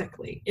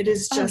perfectly. It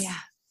is just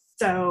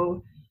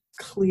so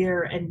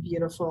clear and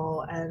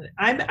beautiful. And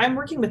I'm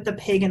working with the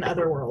Pagan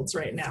Otherworlds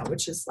right now,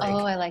 which is like,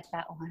 oh, I like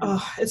that one.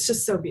 Oh, it's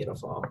just so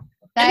beautiful.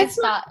 I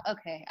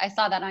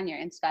saw that on your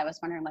Insta. I was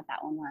wondering what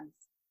that one was.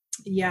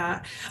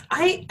 Yeah,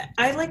 I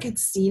like had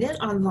seen it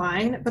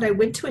online, but I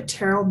went to a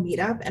tarot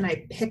meetup and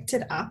I picked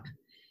it up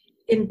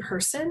in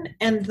person,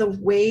 and the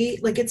way,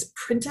 like, it's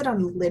printed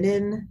on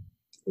linen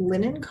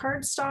linen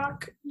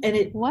cardstock, and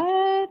it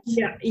what?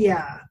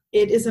 Yeah,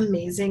 it is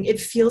amazing. It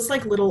feels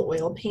like little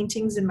oil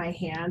paintings in my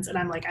hands, and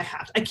I'm like,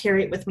 I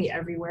carry it with me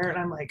everywhere, and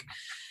I'm like,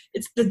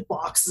 the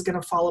box is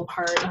gonna fall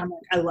apart, and I'm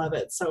like, I love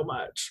it so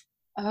much.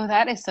 Oh,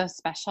 that is so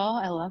special.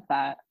 I love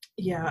that.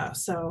 Yeah.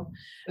 So,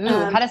 ooh,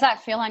 how does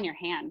that feel on your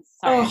hands?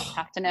 Sorry, I just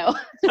have to know.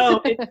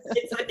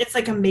 It's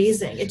like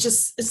amazing.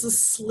 It's a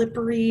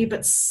slippery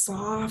but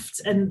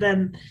soft, and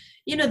then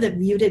the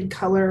muted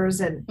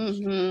colors, and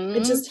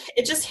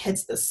it just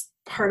hits this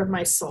part of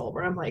my soul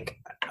where I'm like,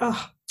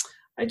 oh,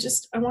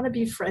 I want to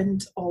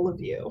befriend all of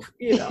you.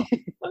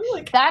 I'm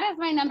like, that is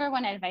my number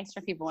one advice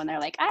for people when they're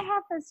like, I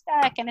have this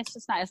deck, and it's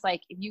just not. It's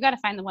like, you got to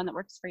find the one that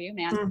works for you,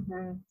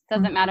 man.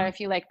 Doesn't matter if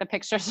you like the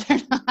pictures or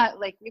not.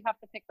 Like, you have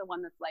to pick the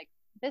one that's like,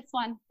 this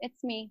one,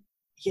 it's me.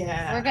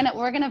 Yeah,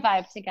 we're gonna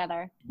vibe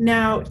together.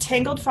 Now,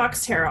 Tangled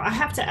Fox Tarot, I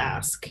have to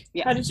ask,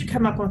 How did you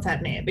come up with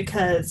that name?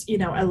 Because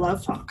I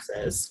love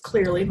foxes.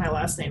 Clearly, my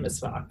last name is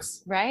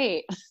Fox.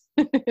 Right.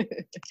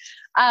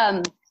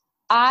 I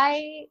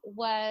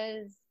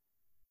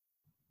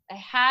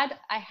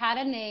had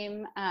a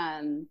name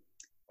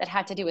that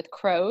had to do with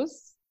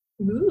crows.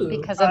 Ooh,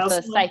 because of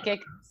the psychic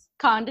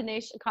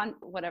condonation,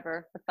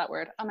 whatever. What's that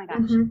word? Oh my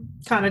gosh.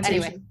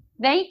 Connotation. Anyway,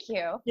 thank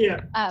you. Yeah.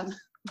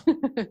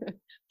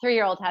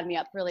 3-year-old had me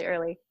up really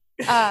early.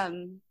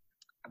 And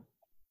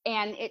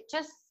it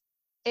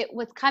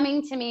was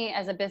coming to me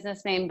as a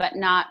business name, but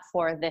not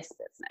for this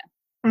business.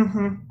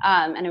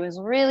 And it was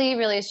really,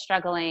 really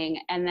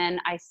struggling. And then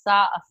I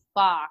saw a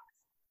fox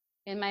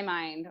in my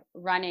mind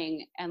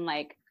running and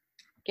like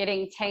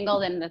getting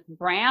tangled in this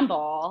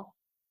bramble,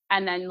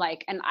 and then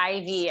like an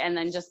ivy, and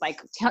then just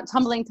like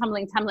tumbling,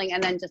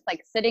 and then just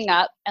like sitting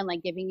up and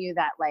like giving you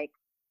that like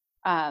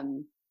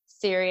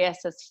serious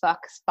as fuck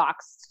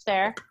fox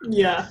stare.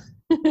 Yeah.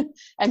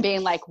 And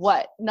being like,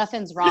 what?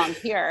 Nothing's wrong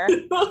here.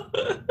 And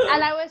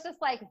I was just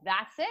like,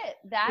 that's it.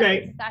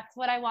 That's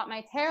what I want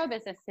my tarot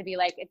business to be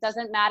like. It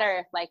doesn't matter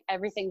if like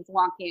everything's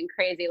wonky and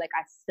crazy. Like,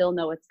 I still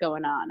know what's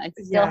going on. I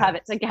still have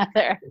it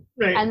together.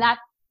 Right. And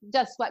that's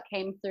just what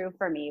came through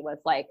for me, was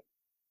like,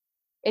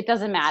 it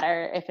doesn't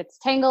matter if it's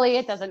tangly.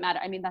 It doesn't matter.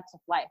 I mean, that's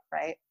just life,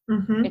 right?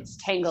 It's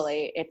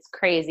tangly. It's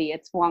crazy.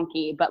 It's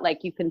wonky. But like,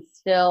 you can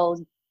still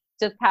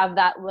just have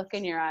that look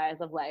in your eyes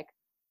of like,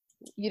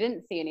 you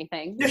didn't see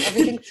anything.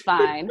 Everything's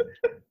fine.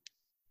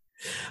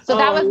 So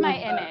that was my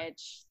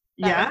image.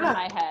 That was in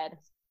my head.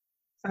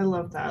 I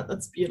love that.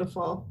 That's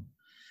beautiful.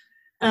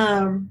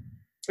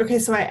 Okay,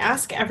 so I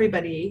ask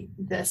everybody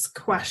this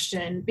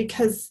question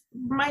because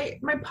my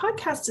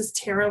podcast is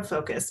tarot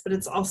focused, but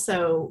it's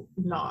also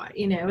not.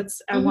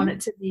 I want it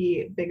to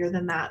be bigger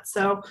than that.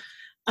 So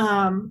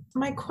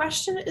my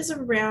question is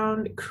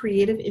around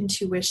creative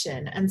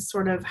intuition, and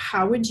sort of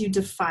how would you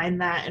define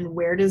that, and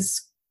where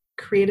does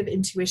creative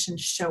intuition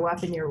show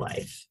up in your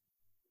life?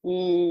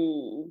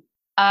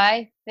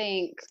 I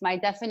think my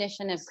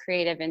definition of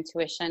creative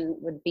intuition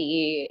would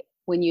be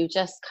when you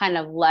just kind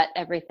of let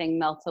everything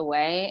melt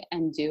away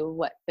and do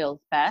what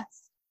feels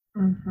best.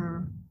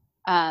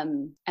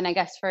 And I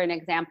guess for an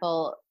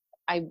example,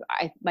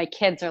 my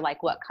kids are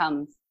like what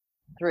comes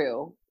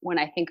through when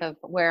I think of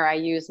where I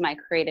use my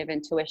creative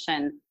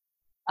intuition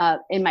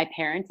in my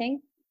parenting.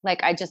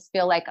 Like, I just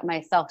feel like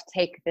myself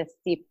take this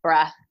deep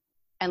breath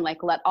and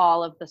like let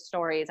all of the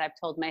stories I've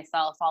told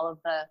myself, all of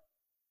the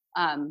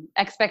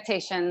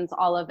expectations,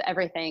 all of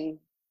everything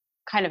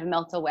kind of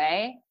melt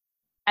away.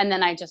 And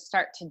then I just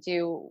start to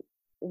do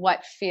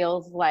what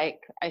feels like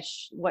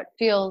is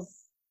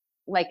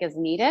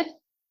needed.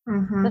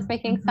 This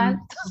making sense?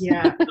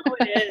 Yeah,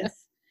 it is.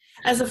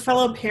 As a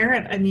fellow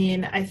parent, I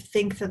mean, I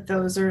think that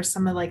those are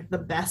some of like the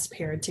best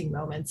parenting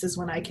moments, is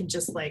when I can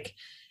just like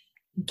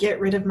get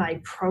rid of my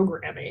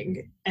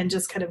programming and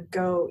just kind of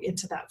go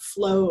into that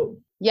flow.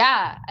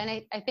 Yeah. And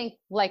I think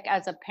like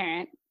as a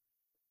parent,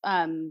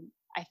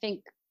 I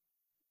think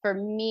for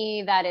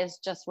me, that is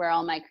just where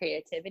all my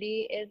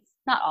creativity is.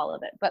 Not all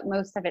of it, but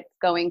most of it's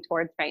going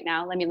towards right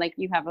now. I mean, like,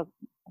 you have a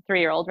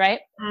 3-year-old, right?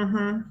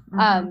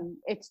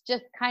 It's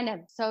just kind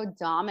of so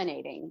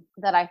dominating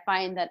that I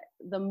find that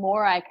the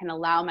more I can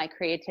allow my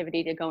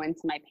creativity to go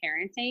into my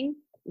parenting,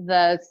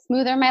 the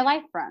smoother my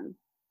life runs.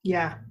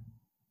 Yeah.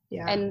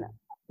 And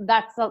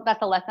that's a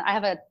lesson. I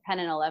have a 10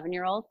 and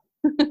 11-year-old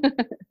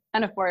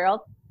and a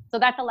 4-year-old. So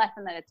that's a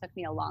lesson that it took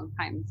me a long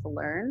time to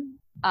learn.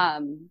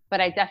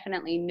 But I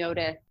definitely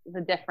noticed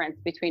the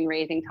difference between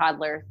raising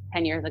toddlers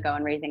 10 years ago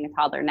and raising a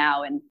toddler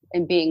now, and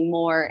being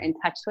more in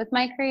touch with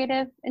my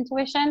creative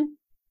intuition,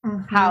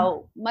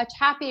 how much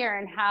happier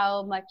and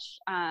how much,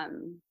 I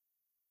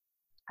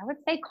would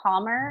say,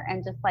 calmer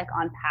and just like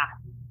on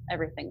path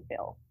everything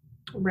feels.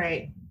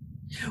 Right.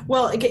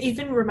 Well, it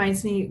even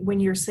reminds me, when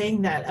you're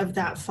saying that, of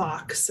that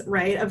fox,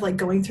 right? Of like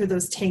going through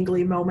those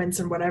tangly moments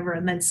and whatever,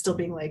 and then still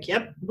being like,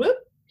 yep, whoop,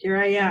 here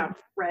I am,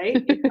 right?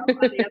 On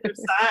the other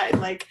side.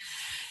 Like,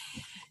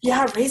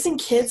 yeah, raising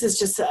kids is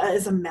just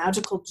is a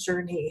magical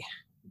journey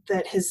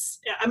that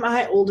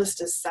my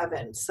oldest is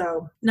 7,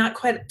 so not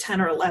quite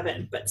 10 or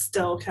 11, but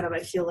still kind of, I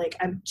feel like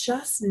I'm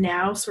just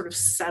now sort of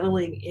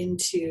settling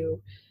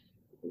into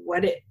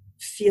what it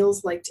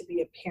feels like to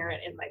be a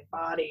parent in my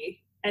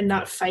body and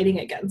not fighting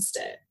against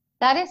it.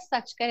 That is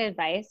such good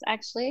advice,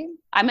 actually.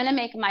 I'm going to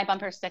make my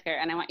bumper sticker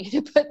and I want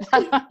you to put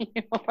that on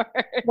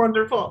yours.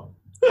 Wonderful.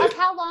 Of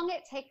how long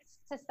it takes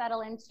to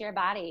settle into your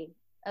body,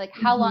 like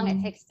how long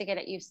it takes to get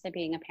it used to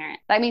being a parent.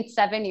 I mean,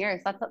 7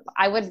 years,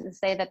 I wouldn't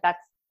say that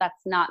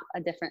that's not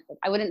a different,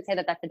 I wouldn't say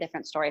that that's a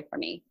different story for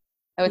me.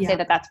 I would say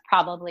that that's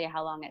probably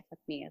how long it took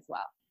me as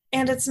well.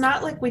 And it's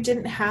not like we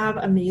didn't have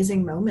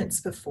amazing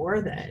moments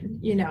before then,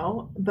 you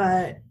know,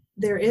 but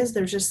there's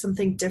just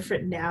something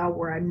different now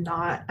where I'm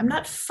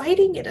not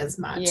fighting it as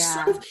much.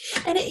 Yeah. Sort of,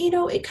 and it, you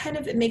know,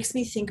 it makes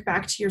me think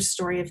back to your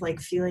story of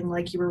like feeling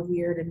like you were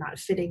weird and not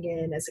fitting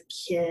in as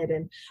a kid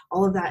and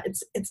all of that.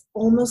 It's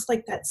almost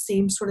like that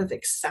same sort of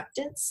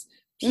acceptance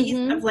piece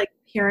of like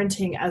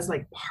parenting as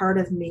like part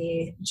of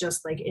me,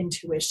 just like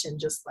intuition,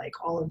 just like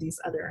all of these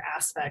other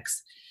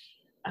aspects,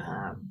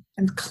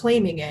 and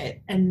claiming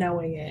it and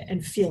knowing it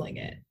and feeling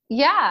it.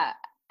 Yeah.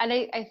 And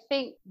I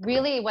think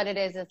really what it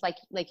is like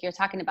you're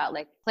talking about,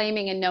 like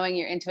claiming and knowing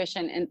your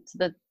intuition, and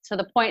to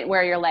the point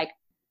where you're like,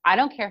 I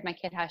don't care if my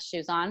kid has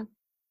shoes on.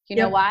 You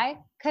know why?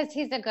 Because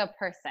he's a good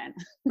person.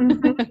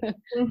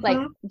 Like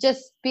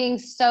just being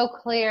so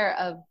clear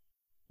of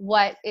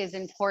what is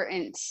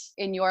important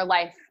in your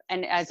life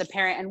and as a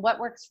parent and what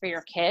works for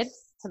your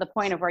kids, to the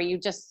point of where you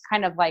just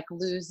kind of like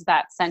lose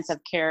that sense of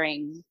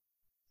caring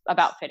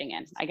about fitting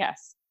in, I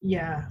guess.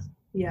 Yeah.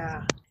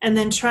 Yeah. And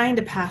then trying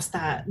to pass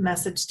that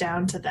message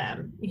down to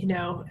them, you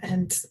know,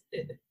 and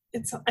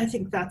I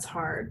think that's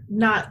hard.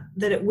 Not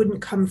that it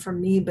wouldn't come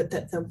from me, but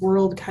that the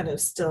world kind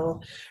of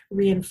still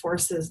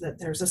reinforces that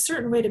there's a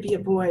certain way to be a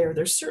boy, or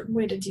there's a certain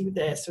way to do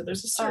this, or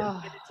there's a certain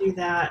way to do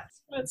that.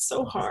 It's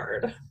so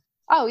hard.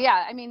 Oh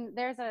yeah. I mean,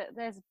 there's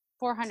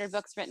 400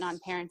 books written on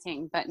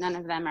parenting, but none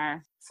of them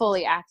are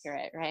fully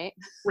accurate, right?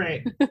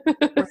 Right.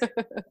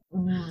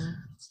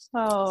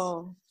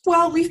 Oh.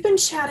 Well, we've been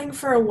chatting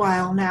for a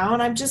while now,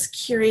 and I'm just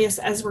curious,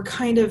 as we're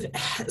kind of,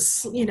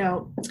 you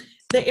know,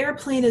 the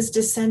airplane is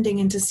descending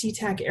into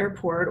SeaTac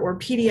Airport or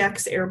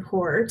PDX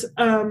Airport.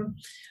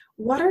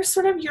 What are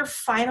sort of your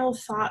final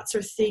thoughts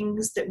or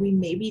things that we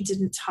maybe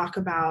didn't talk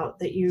about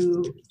that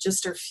you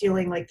just are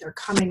feeling like they're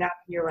coming up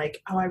and you're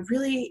like, oh, I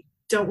really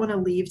don't want to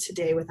leave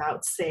today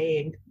without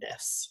saying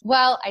this?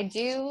 Well, I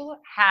do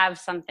have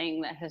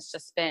something that has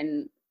just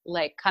been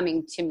like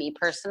coming to me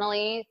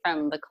personally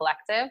from the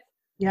collective.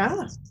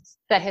 Yeah.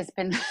 That has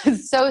been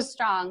so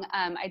strong.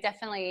 I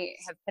definitely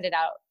have put it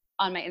out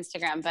on my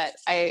Instagram, but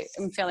I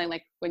am feeling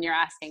like when you're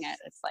asking it,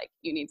 it's like,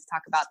 you need to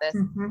talk about this,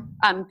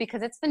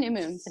 because it's the new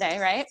moon today,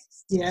 right?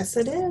 Yes,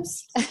 it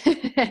is.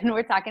 And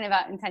we're talking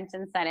about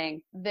intention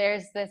setting.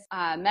 There's this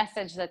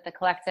message that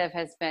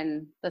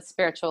the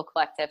spiritual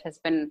collective has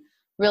been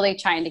really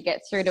trying to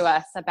get through to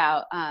us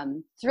about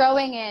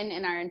throwing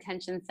in our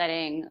intention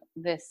setting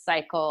this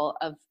cycle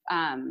of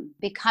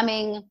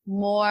becoming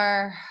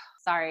more,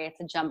 sorry, it's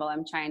a jumble.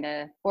 I'm trying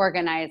to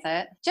organize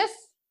it. Just,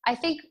 I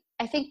think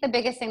the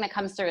biggest thing that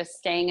comes through is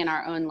staying in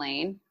our own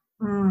lane.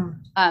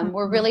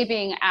 We're really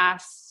being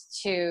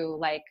asked to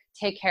like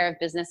take care of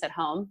business at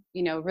home.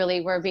 You know, really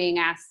we're being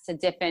asked to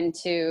dip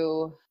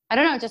into, I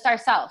don't know, just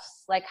ourselves,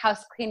 like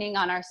house cleaning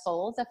on our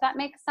souls, if that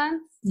makes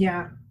sense.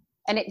 Yeah.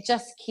 And it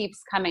just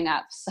keeps coming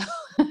up. So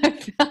I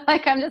feel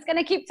like I'm just going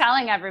to keep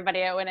telling everybody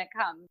it when it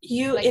comes.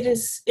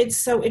 It's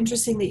so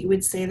interesting that you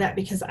would say that,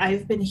 because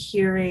I've been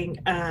hearing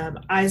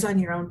eyes on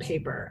your own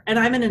paper, and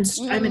I'm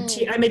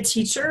a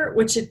teacher,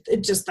 which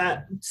it just,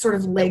 that sort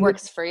of language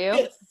works for you.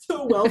 It's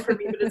so well for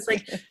me, but it's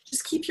like,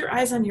 just keep your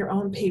eyes on your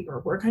own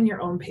paper, work on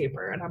your own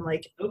paper. And I'm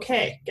like,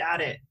 okay,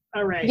 got it.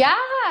 All right. Yeah.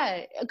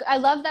 I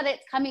love that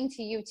it's coming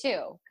to you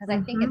too. Cause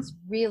I think it's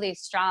really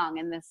strong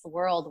in this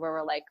world where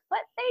we're like, but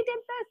they did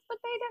this, but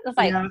they did. It's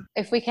like,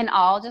 if we can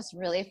all just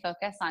really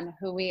focus on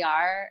who we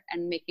are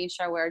and making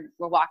sure we're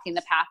walking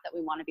the path that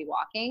we want to be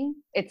walking,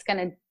 it's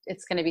going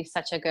to be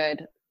such a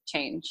good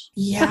change.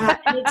 Yeah.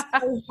 And it's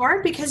so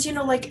hard because, you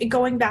know, like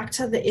going back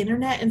to the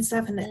internet and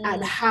stuff,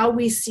 and how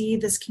we see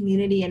this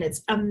community, and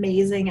it's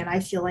amazing. And I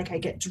feel like I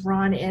get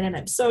drawn in and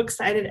I'm so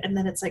excited. And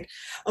then it's like,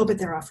 oh, but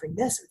they're offering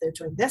this, or they're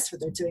doing this, or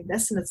they're doing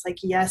this. And it's like,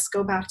 yes,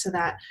 go back to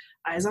that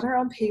eyes on our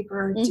own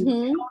paper, do my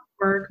own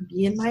work,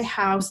 be in my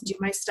house, do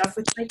my stuff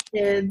with my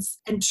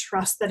kids, and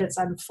trust that it's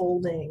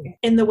unfolding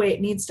in the way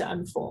it needs to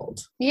unfold.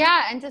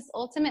 Yeah. And just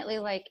ultimately,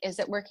 like, is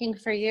it working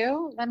for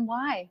you? Then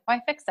why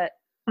fix it?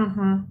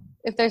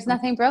 If there's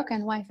nothing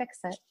broken, why fix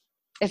it?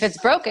 If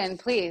it's broken,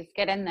 please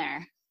get in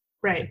there.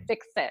 Right.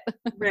 Fix it.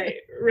 Right.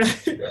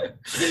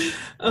 You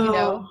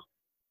know,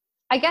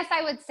 I guess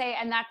I would say,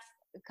 and that's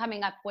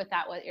coming up with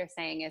that, what you're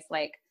saying is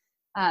like,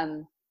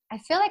 I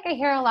feel like I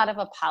hear a lot of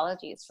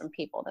apologies from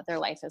people that their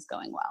life is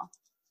going well.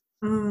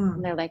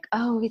 And they're like,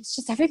 oh, it's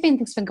just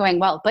everything's been going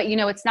well. But, you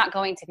know, it's not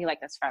going to be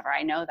like this forever.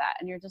 I know that.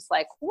 And you're just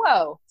like,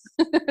 whoa.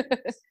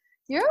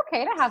 You're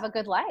okay to have a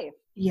good life.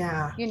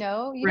 Yeah. You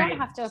know, you don't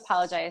have to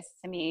apologize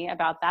to me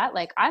about that.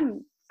 Like I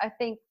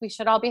think we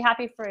should all be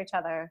happy for each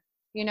other,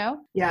 you know?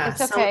 Yeah. It's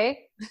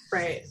okay.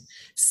 Right.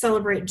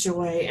 Celebrate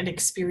joy and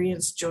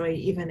experience joy,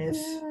 even if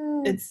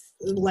it's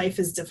life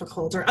is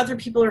difficult or other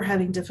people are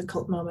having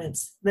difficult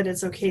moments, that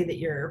it's okay that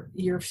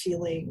you're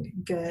feeling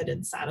good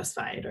and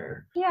satisfied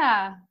or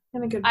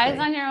in a good place. Eyes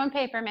on your own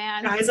paper,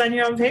 man. Eyes on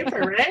your own paper,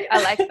 right?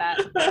 I like that.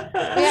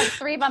 We have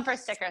 3 bumper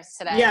stickers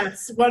today.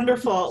 Yes,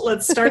 wonderful.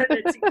 Let's start an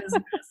Etsy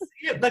business.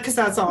 Yeah, because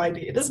that's all I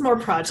need. There's more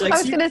projects. I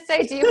was going to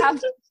say, do you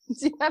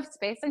have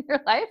space in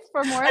your life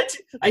for more?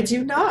 I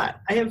do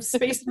not. I have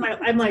space in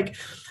I'm like,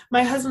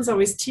 my husband's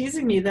always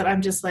teasing me that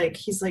I'm just like,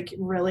 he's like,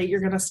 really, you're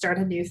going to start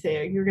a new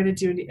thing. You're going to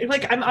do,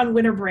 like, I'm on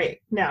winter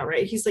break now,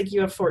 right? He's like, you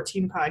have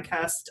 14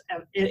 podcast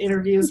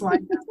interviews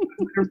lined up on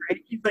winter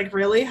break. He's like,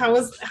 really? How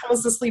is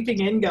the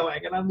sleeping in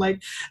going? And I'm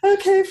like,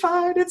 okay,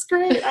 fine. It's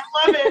great. I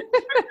love it.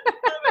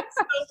 I love it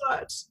so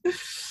much.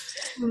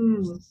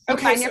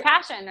 Okay. Find your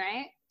passion,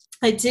 right?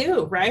 I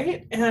do,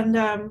 right?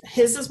 And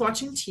his is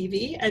watching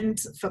TV and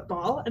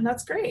football, and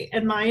that's great.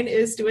 And mine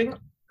is doing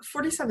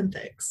 47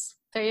 things.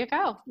 There you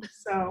go.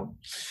 So,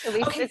 at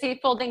least is he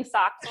folding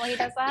socks while he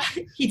does that?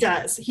 He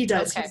does.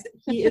 Okay.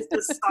 He is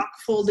the sock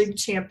folding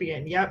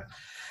champion. Yep.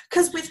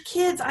 Because with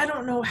kids, I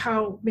don't know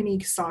how many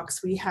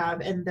socks we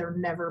have, and they're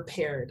never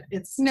paired.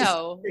 It's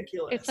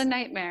ridiculous. It's a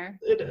nightmare.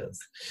 It is.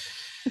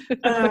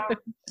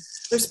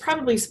 There's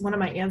probably one of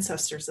my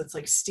ancestors that's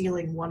like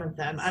stealing one of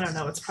them. I don't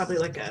know. It's probably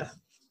like a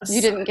you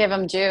didn't give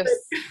them juice.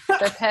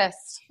 They're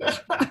pissed.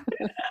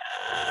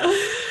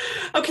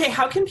 Okay,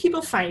 how can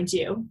people find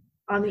you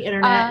on the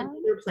internet and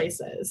other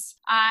places?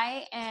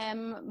 I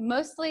am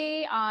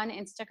mostly on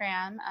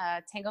Instagram,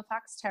 Tangled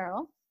Fox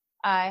Tarot.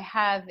 I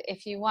have,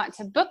 if you want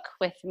to book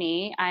with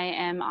me, I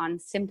am on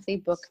Simply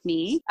Book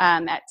Me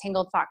at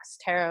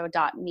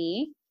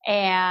tangledfoxtarot.me.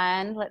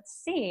 And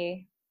let's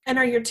see. And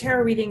are your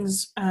tarot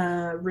readings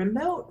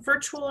remote,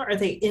 virtual? Are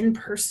they in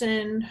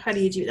person? How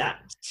do you do that?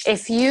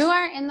 If you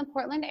are in the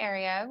Portland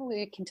area,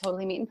 we can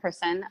totally meet in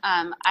person.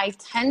 I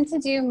tend to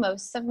do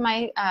most of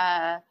my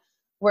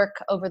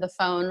work over the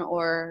phone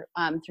or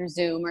through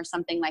Zoom or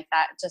something like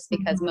that, just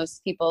because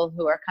most people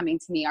who are coming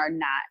to me are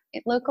not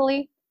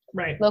local.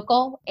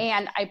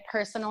 And I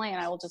personally, and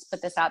I will just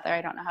put this out there,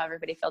 I don't know how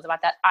everybody feels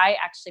about that. I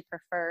actually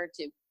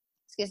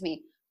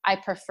I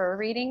prefer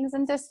readings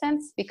in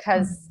distance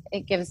because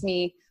it gives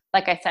me,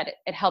 like I said,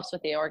 it helps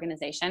with the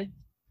organization.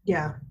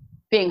 Yeah.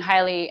 Being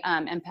highly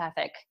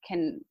empathic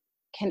can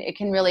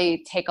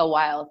really take a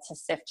while to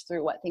sift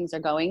through what things are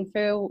going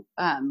through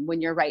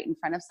when you're right in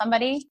front of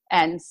somebody.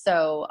 And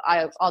so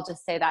I'll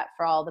just say that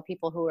for all the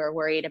people who are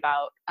worried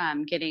about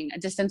getting a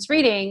distance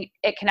reading,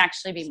 it can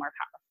actually be more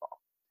powerful.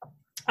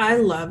 I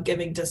love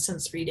giving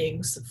distance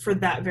readings for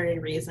that very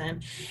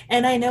reason.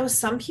 And I know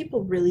some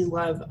people really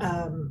love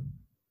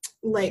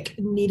like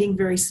needing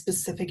very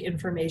specific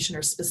information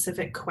or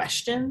specific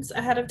questions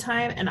ahead of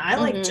time. And I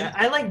like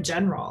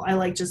general. I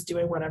like just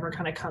doing whatever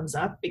kind of comes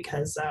up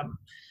because I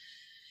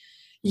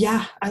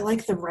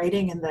like the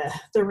writing and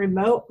the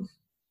remote.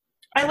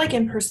 I like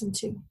in person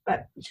too,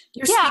 but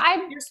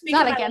I'm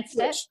not against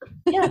it.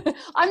 Yeah,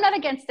 I'm not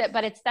against it,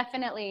 but it's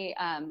definitely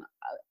I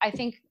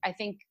think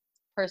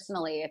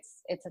personally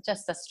it's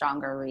just a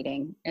stronger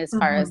reading as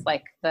far as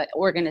like the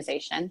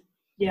organization.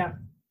 Yeah,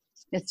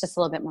 it's just a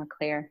little bit more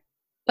clear.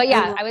 But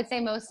yeah, I would say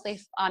mostly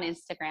on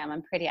Instagram.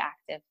 I'm pretty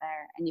active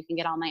there, and you can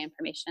get all my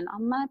information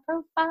on my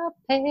profile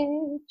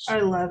page. I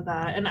love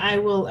that, and I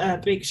will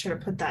make sure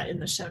to put that in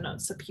the show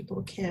notes so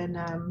people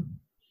can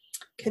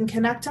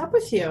connect up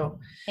with you.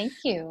 Thank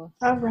you.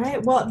 All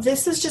right. Well,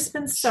 this has just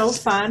been so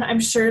fun. I'm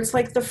sure it's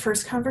like the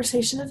first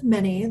conversation of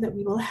many that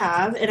we will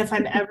have. And if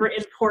I'm ever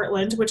in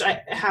Portland, which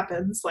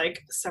happens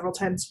like several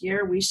times a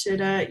year, we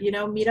should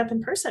meet up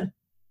in person.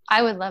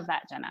 I would love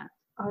that, Jenna.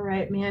 All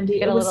right, Mandy.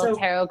 Get a little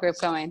tarot group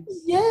going.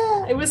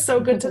 Yeah, it was so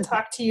good to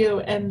talk to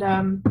you.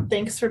 And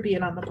thanks for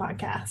being on the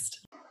podcast.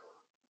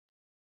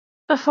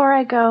 Before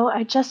I go,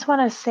 I just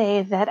want to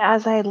say that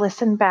as I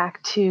listened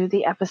back to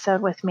the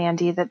episode with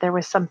Mandy, that there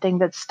was something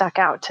that stuck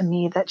out to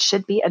me that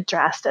should be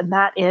addressed. And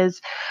that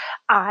is,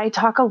 I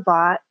talk a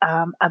lot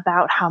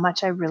about how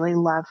much I really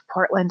love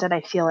Portland and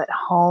I feel at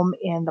home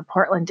in the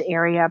Portland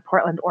area,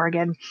 Portland,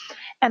 Oregon.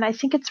 And I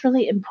think it's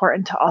really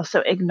important to also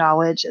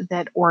acknowledge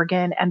that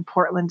Oregon and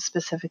Portland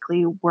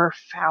specifically were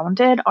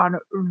founded on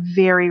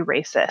very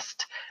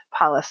racist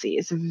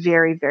policies,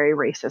 very, very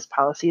racist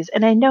policies.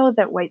 And I know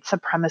that white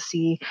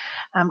supremacy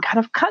kind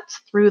of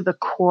cuts through the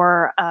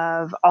core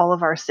of all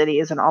of our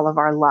cities and all of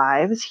our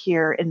lives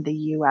here in the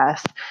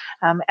U.S.,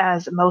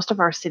 as most of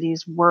our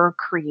cities were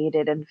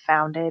created and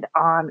founded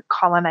on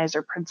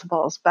colonizer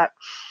principles. But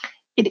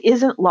it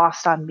isn't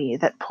lost on me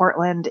that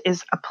Portland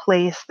is a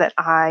place that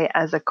I,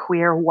 as a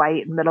queer,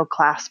 white,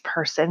 middle-class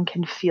person,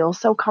 can feel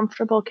so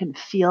comfortable, can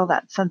feel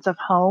that sense of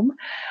home,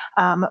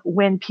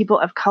 when people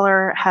of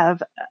color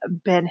have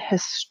been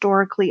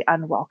historically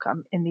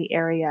unwelcome in the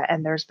area,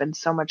 and there's been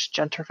so much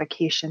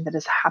gentrification that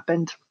has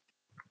happened.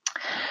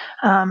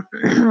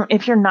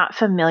 If you're not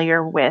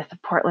familiar with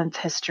Portland's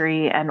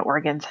history and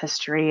Oregon's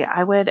history,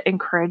 I would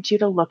encourage you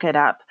to look it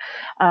up,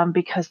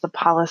 because the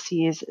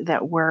policies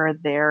that were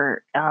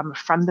there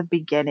from the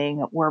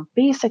beginning were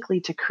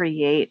basically to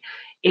create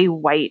a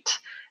white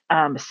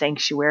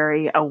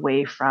sanctuary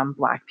away from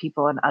Black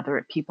people and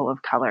other people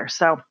of color.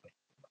 So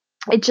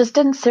it just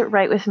didn't sit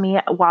right with me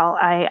while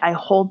I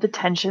hold the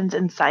tensions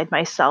inside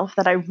myself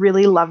that I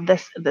really love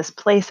this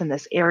place and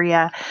this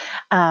area.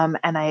 And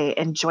I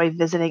enjoy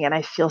visiting and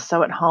I feel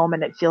so at home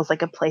and it feels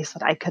like a place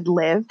that I could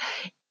live.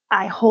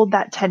 I hold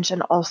that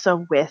tension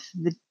also with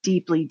the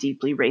deeply,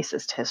 deeply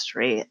racist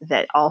history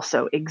that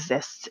also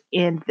exists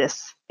in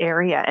this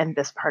area and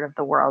this part of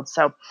the world.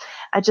 So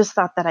I just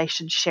thought that I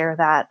should share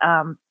that.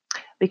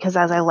 Because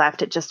as I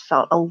left, it just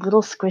felt a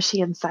little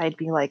squishy inside,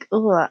 being like,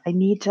 oh, I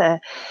need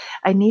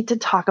to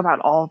talk about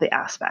all the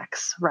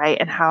aspects, right?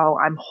 And how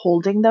I'm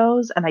holding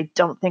those. And I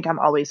don't think I'm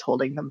always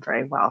holding them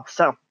very well.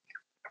 So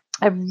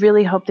I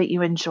really hope that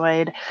you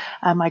enjoyed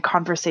my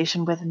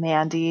conversation with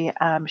Mandy.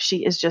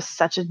 She is just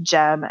such a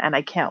gem, and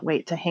I can't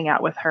wait to hang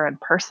out with her in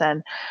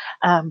person.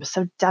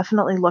 So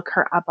definitely look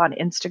her up on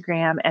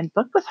Instagram and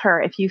book with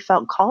her if you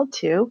felt called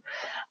to.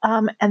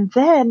 And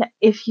then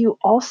if you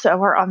also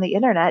are on the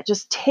internet,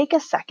 just take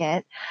a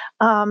second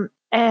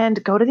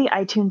and go to the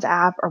iTunes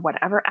app or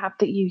whatever app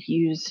that you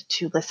use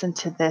to listen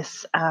to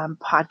this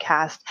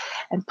podcast.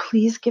 And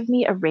please give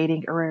me a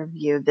rating or a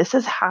review. This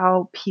is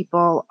how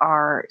people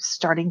are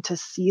starting to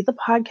see the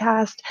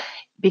podcast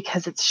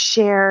because it's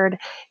shared,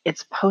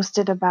 it's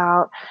posted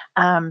about.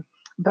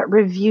 But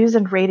reviews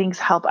and ratings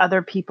help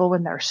other people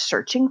when they're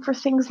searching for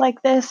things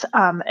like this.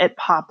 It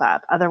pop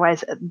up.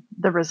 Otherwise,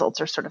 the results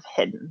are sort of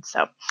hidden.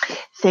 So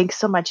thanks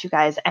so much, you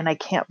guys. And I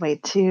can't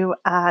wait to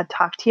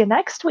talk to you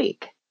next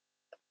week.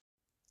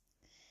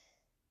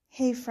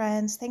 Hey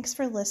friends, thanks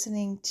for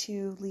listening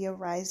to Leo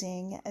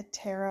Rising, a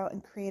tarot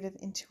and creative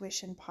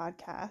intuition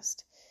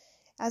podcast.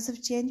 As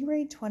of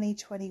January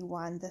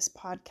 2021, this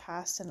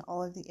podcast and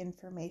all of the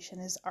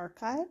information is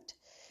archived,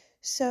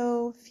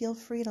 so feel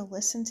free to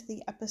listen to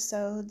the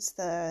episodes.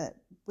 The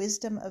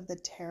wisdom of the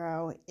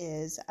tarot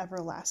is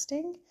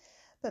everlasting,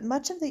 but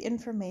much of the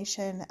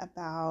information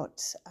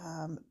about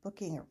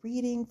booking a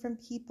reading from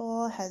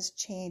people has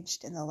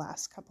changed in the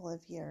last couple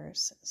of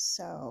years,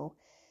 so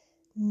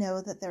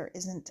know that there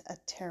isn't a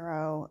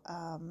tarot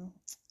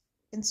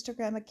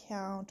Instagram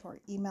account or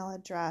email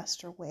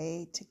address or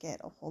way to get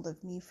a hold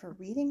of me for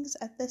readings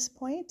at this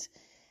point.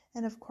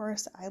 And of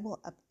course, I will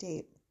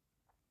update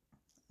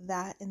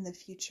that in the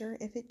future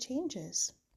if it changes.